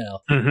games now.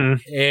 Mm-hmm.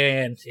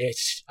 And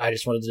I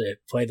just wanted to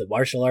play the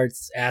martial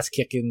arts,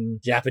 ass-kicking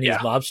Japanese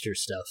mobster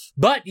stuff.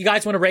 But you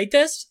guys want to rate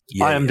this?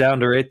 Yeah. I am down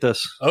to rate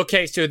this.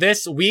 Okay, so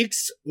this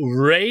week's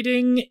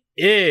rating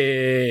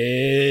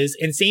is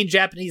insane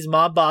Japanese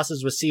mob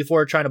bosses with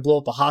C4 trying to blow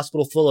up a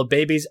hospital full of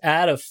babies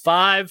out of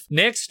 5.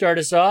 Nick, start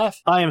us off.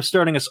 I am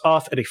starting us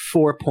off at a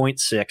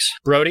 4.6.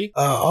 Brody?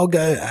 I'll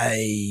go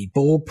a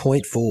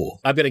 4.4.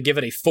 I'm going to give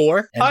it a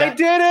 4. And I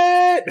did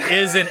it!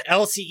 Is an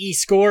LCE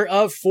score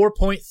of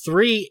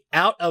 4.3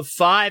 out of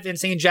 5.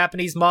 Insane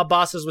Japanese mob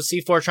bosses with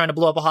C4 trying to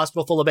blow up a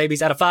hospital full of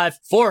babies out of 5.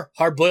 4.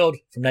 Hard Boiled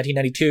from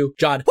 1992.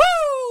 John.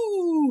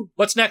 Woo!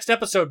 What's next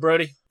episode,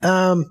 Brody?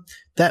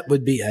 That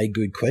would be a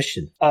good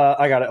question.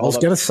 I got it. I was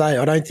going to say,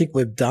 I don't think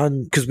we've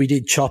done, because we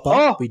did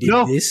Chopper, we did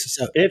this.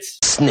 So It's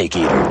Snake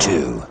Eater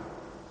 2,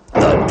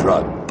 the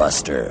Drug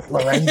Buster.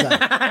 Lorenzo.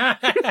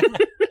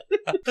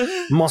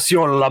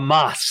 Monsieur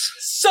Lamas.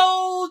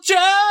 Soldier!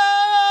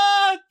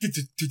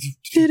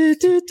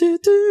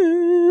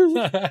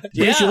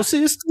 Where's your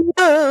sister?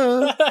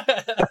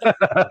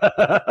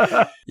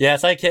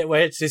 Yes, I can't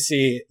wait to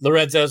see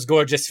Lorenzo's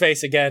gorgeous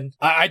face again.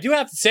 I do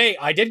have to say,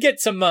 I did get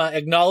some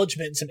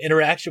acknowledgement, some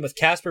interaction with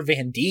Casper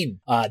Van Dien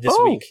this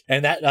week,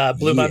 and that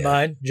blew my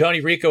mind.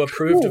 Johnny Rico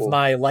approved of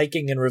my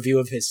liking and review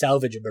of his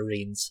Salvage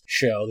Marines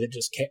show that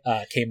just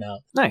came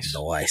out. Nice.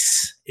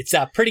 It's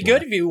pretty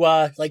good. If you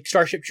like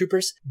Starship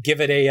Troopers,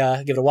 give it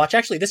a watch.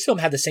 Actually, this film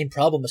had the same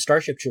problem as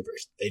Starship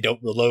Troopers. They don't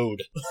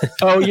reload.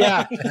 Oh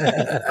yeah,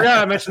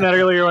 yeah. I mentioned that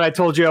earlier when I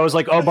told you I was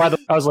like, I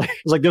was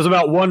like, there's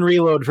about one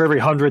reload for every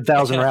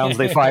 100,000 rounds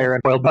they fire.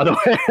 And well, by the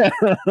way,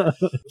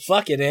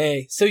 fucking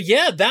A. So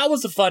yeah, that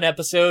was a fun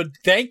episode.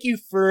 Thank you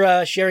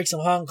for sharing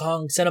some Hong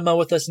Kong cinema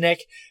with us,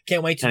 Nick.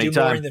 Can't wait to do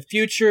more in the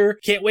future.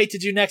 Can't wait to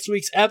do next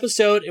week's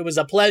episode. It was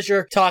a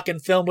pleasure talking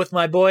film with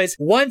my boys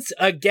once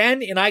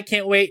again, and I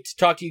can't wait to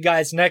talk to you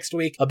guys next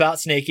week about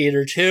Snake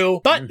Eater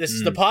 2. But this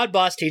is the pod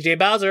boss, TJ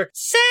Bowser,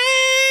 signing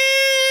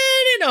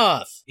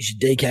off. It's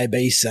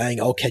DKB saying,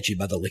 I'll catch you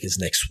mother lickers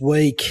next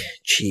week.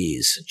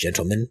 Cheers,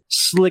 gentlemen.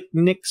 Slick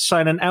Nick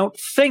signing out.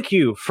 Thank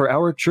you for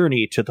our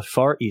journey to the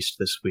Far East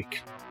this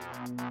week.